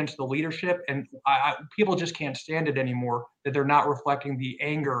go against the leadership. And people just can't stand it anymore, that they're not reflecting the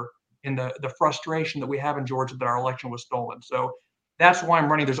anger and the frustration that we have in Georgia that our election was stolen. So that's why I'm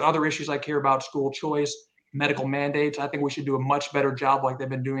running. There's other issues I care about: school choice, medical mandates. I think we should do a much better job, like they've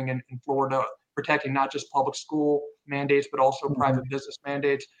been doing in Florida, protecting not just public school mandates, but also private business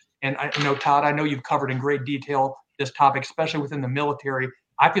mandates. And Todd, I know you've covered in great detail this topic, especially within the military.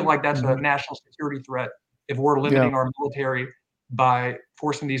 I feel like that's a national security threat if we're limiting our military by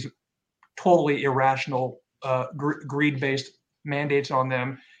forcing these totally irrational, greed-based mandates on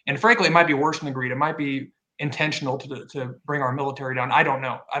them. And frankly, it might be worse than greed. It might be intentional to bring our military down. I don't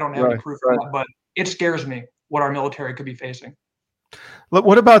know. I don't have any proof of that, but it scares me what our military could be facing.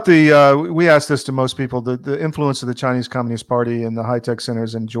 What about we asked this to most people, the influence of the Chinese Communist Party and the high-tech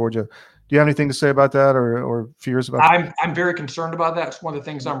centers in Georgia. Do you have anything to say about that, or fears about that? I'm very concerned about that. It's one of the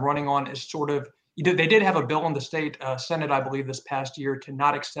things I'm running on, is sort of, they did have a bill in the state Senate, I believe, this past year to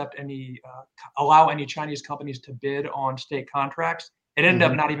not accept allow any Chinese companies to bid on state contracts. It ended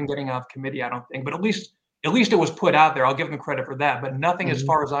up not even getting out of committee, I don't think, but at least it was put out there. I'll give them credit for that. But nothing, as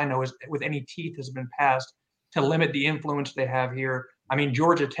far as I know, with any teeth has been passed to limit the influence they have here. I mean,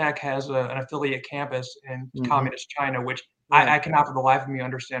 Georgia Tech has an affiliate campus in communist China, which I cannot for the life of me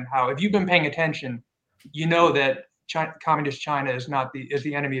understand how. If you've been paying attention, you know that communist China is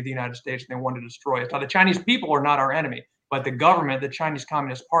the enemy of the United States, and they want to destroy it. Now, the Chinese people are not our enemy, but the government, the Chinese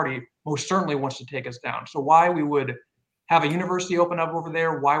Communist Party, most certainly wants to take us down. So why we would have a university open up over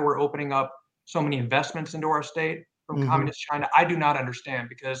there, why we're opening up so many investments into our state from communist China, I do not understand,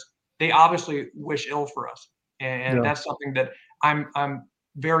 because they obviously wish ill for us. And that's something that I'm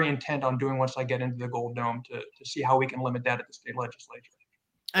very intent on doing once I get into the Gold Dome, to see how we can limit that at the state legislature.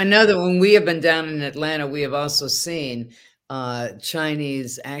 I know that when we have been down in Atlanta, we have also seen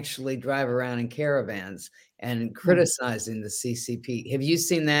Chinese actually drive around in caravans and criticizing the CCP. Have you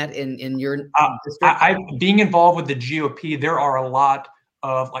seen that in your district? Being involved with the GOP, there are a lot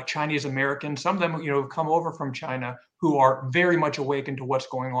of Chinese Americans, some of them, have come over from China, who are very much awakened to what's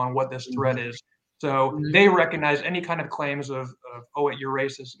going on, what this threat is. So they recognize any kind of claims of you're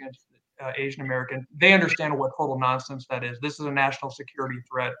racist against Asian American. They understand what total nonsense that is. This is a national security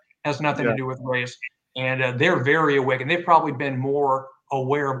threat, has nothing to do with race. And they're very awake, and they've probably been more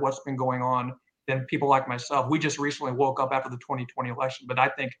aware of what's been going on than people like myself. We just recently woke up after the 2020 election, but I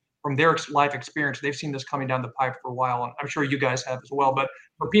think from their life experience, they've seen this coming down the pipe for a while, and I'm sure you guys have as well. But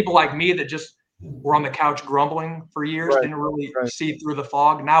for people like me that just were on the couch grumbling for years, didn't really see through the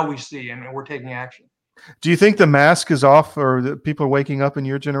fog, now we see, and we're taking action. Do you think the mask is off, or that people are waking up in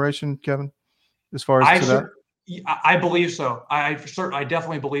your generation, Kevin, as far as that? I believe so. I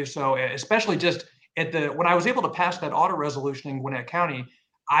definitely believe so, especially just when I was able to pass that audit resolution in Gwinnett County,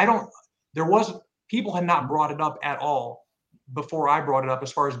 people had not brought it up at all before I brought it up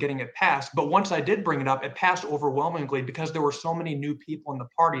as far as getting it passed. But once I did bring it up, it passed overwhelmingly because there were so many new people in the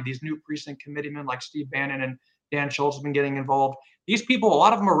party. These new precinct committeemen like Steve Bannon and Dan Schultz have been getting involved. These people, a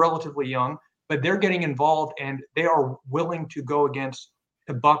lot of them are relatively young, but they're getting involved and they are willing to go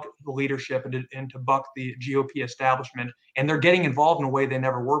to buck the leadership and to buck the GOP establishment. And they're getting involved in a way they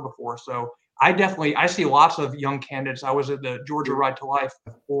never were before. So I see lots of young candidates. I was at the Georgia Right to Life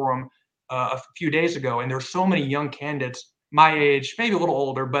Forum a few days ago, and there's so many young candidates my age, maybe a little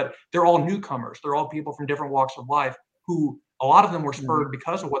older, but they're all newcomers. They're all people from different walks of life who a lot of them were spurred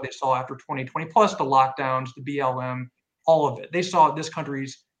because of what they saw after 2020, plus the lockdowns, the BLM, all of it. They saw this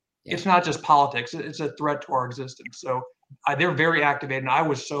country's, it's not just politics, it's a threat to our existence. So they're very activated. And I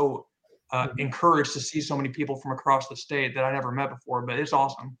was so encouraged to see so many people from across the state that I never met before, but it's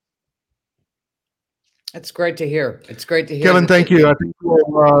awesome. It's great to hear. It's great to hear. Kevin, thank you. I think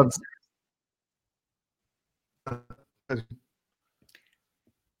we'll,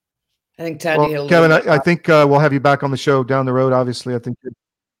 I think Todd, Kevin, I think we'll have you back on the show down the road. Obviously, I think.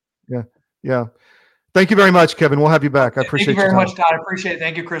 Yeah. Thank you very much, Kevin. We'll have you back. I appreciate it. Thank you very much, Todd. I appreciate it.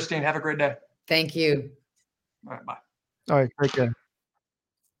 Thank you, Christine. Have a great day. Thank you. All right, bye. All right, take care.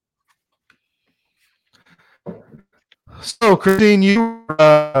 So, Christine,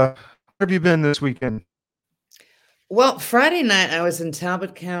 where have you been this weekend? Well, Friday night I was in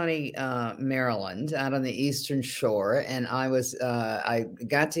Talbot County, Maryland, out on the Eastern Shore, and I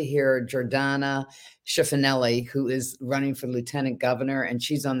got to hear Jordana Schiffinelli, who is running for lieutenant governor, and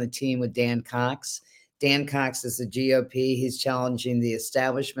she's on the team with Dan Cox. Dan Cox is the GOP. He's challenging the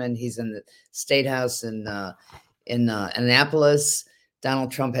establishment. He's in the State House in Annapolis. Donald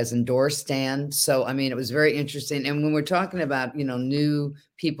Trump has endorsed Dan. So, I mean, it was very interesting. And when we're talking about, new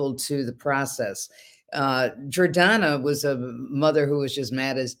people to the process, Jordana was a mother who was just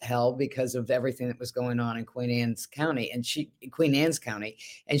mad as hell because of everything that was going on in Queen Anne's County, and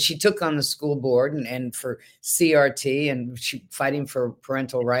she took on the school board and for CRT, and she fighting for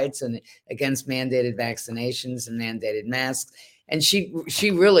parental rights and against mandated vaccinations and mandated masks. And she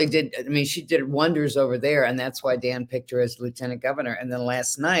really did. I mean, she did wonders over there, and that's why Dan picked her as lieutenant governor. And then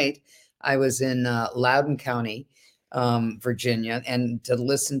last night I was in Loudoun County, Virginia, and to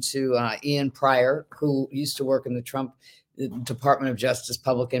listen to Ian Pryor, who used to work in the Trump Department of Justice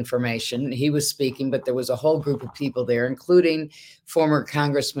Public Information. He was speaking, but there was a whole group of people there, including former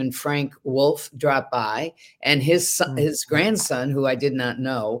Congressman Frank Wolf dropped by, and his grandson, who I did not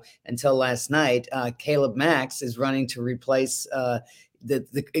know until last night, Caleb Max, is running to replace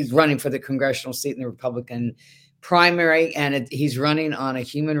is running for the congressional seat in the Republican primary, and he's running on a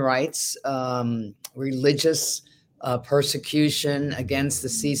human rights, religious persecution against the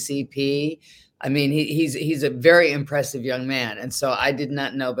CCP. I mean, he's a very impressive young man. And so I did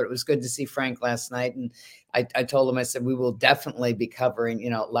not know, but it was good to see Frank last night. And I told him, I said, we will definitely be covering,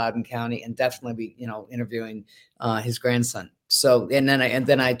 Loudoun County, and definitely be, interviewing his grandson. So, and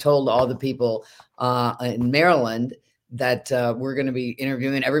then I told all the people in Maryland that we're going to be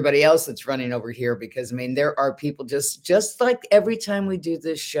interviewing everybody else that's running over here, because I mean, there are people just like every time we do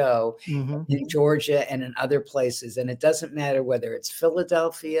this show in Georgia and in other places, and it doesn't matter whether it's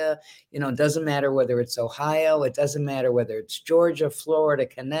Philadelphia, it doesn't matter whether it's Ohio, it doesn't matter whether it's Georgia, Florida,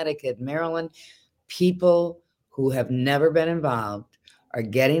 Connecticut, Maryland, people who have never been involved are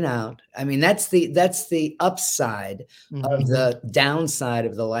getting out. I mean, that's the upside of the downside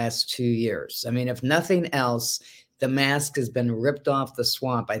of the last 2 years. I mean, if nothing else, the mask has been ripped off the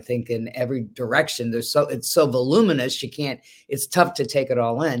swamp, I think, in every direction. It's so voluminous, it's tough to take it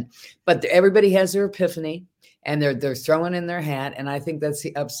all in. But everybody has their epiphany, and they're throwing in their hat. And I think that's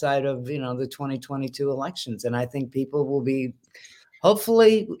the upside of, the 2022 elections. And I think people will be,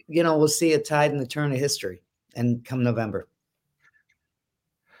 hopefully, we'll see a tide in the turn of history and come November.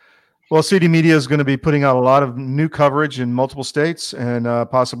 Well, CDMedia is going to be putting out a lot of new coverage in multiple states and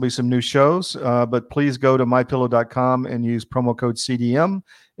possibly some new shows. But please go to mypillow.com and use promo code CDM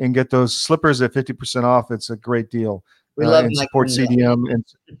and get those slippers at 50% off. It's a great deal. We love and support CDM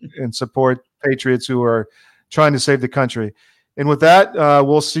and support patriots who are trying to save the country. And with that,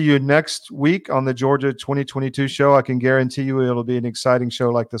 we'll see you next week on the Georgia 2022 show. I can guarantee you it'll be an exciting show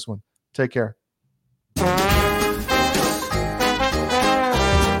like this one. Take care.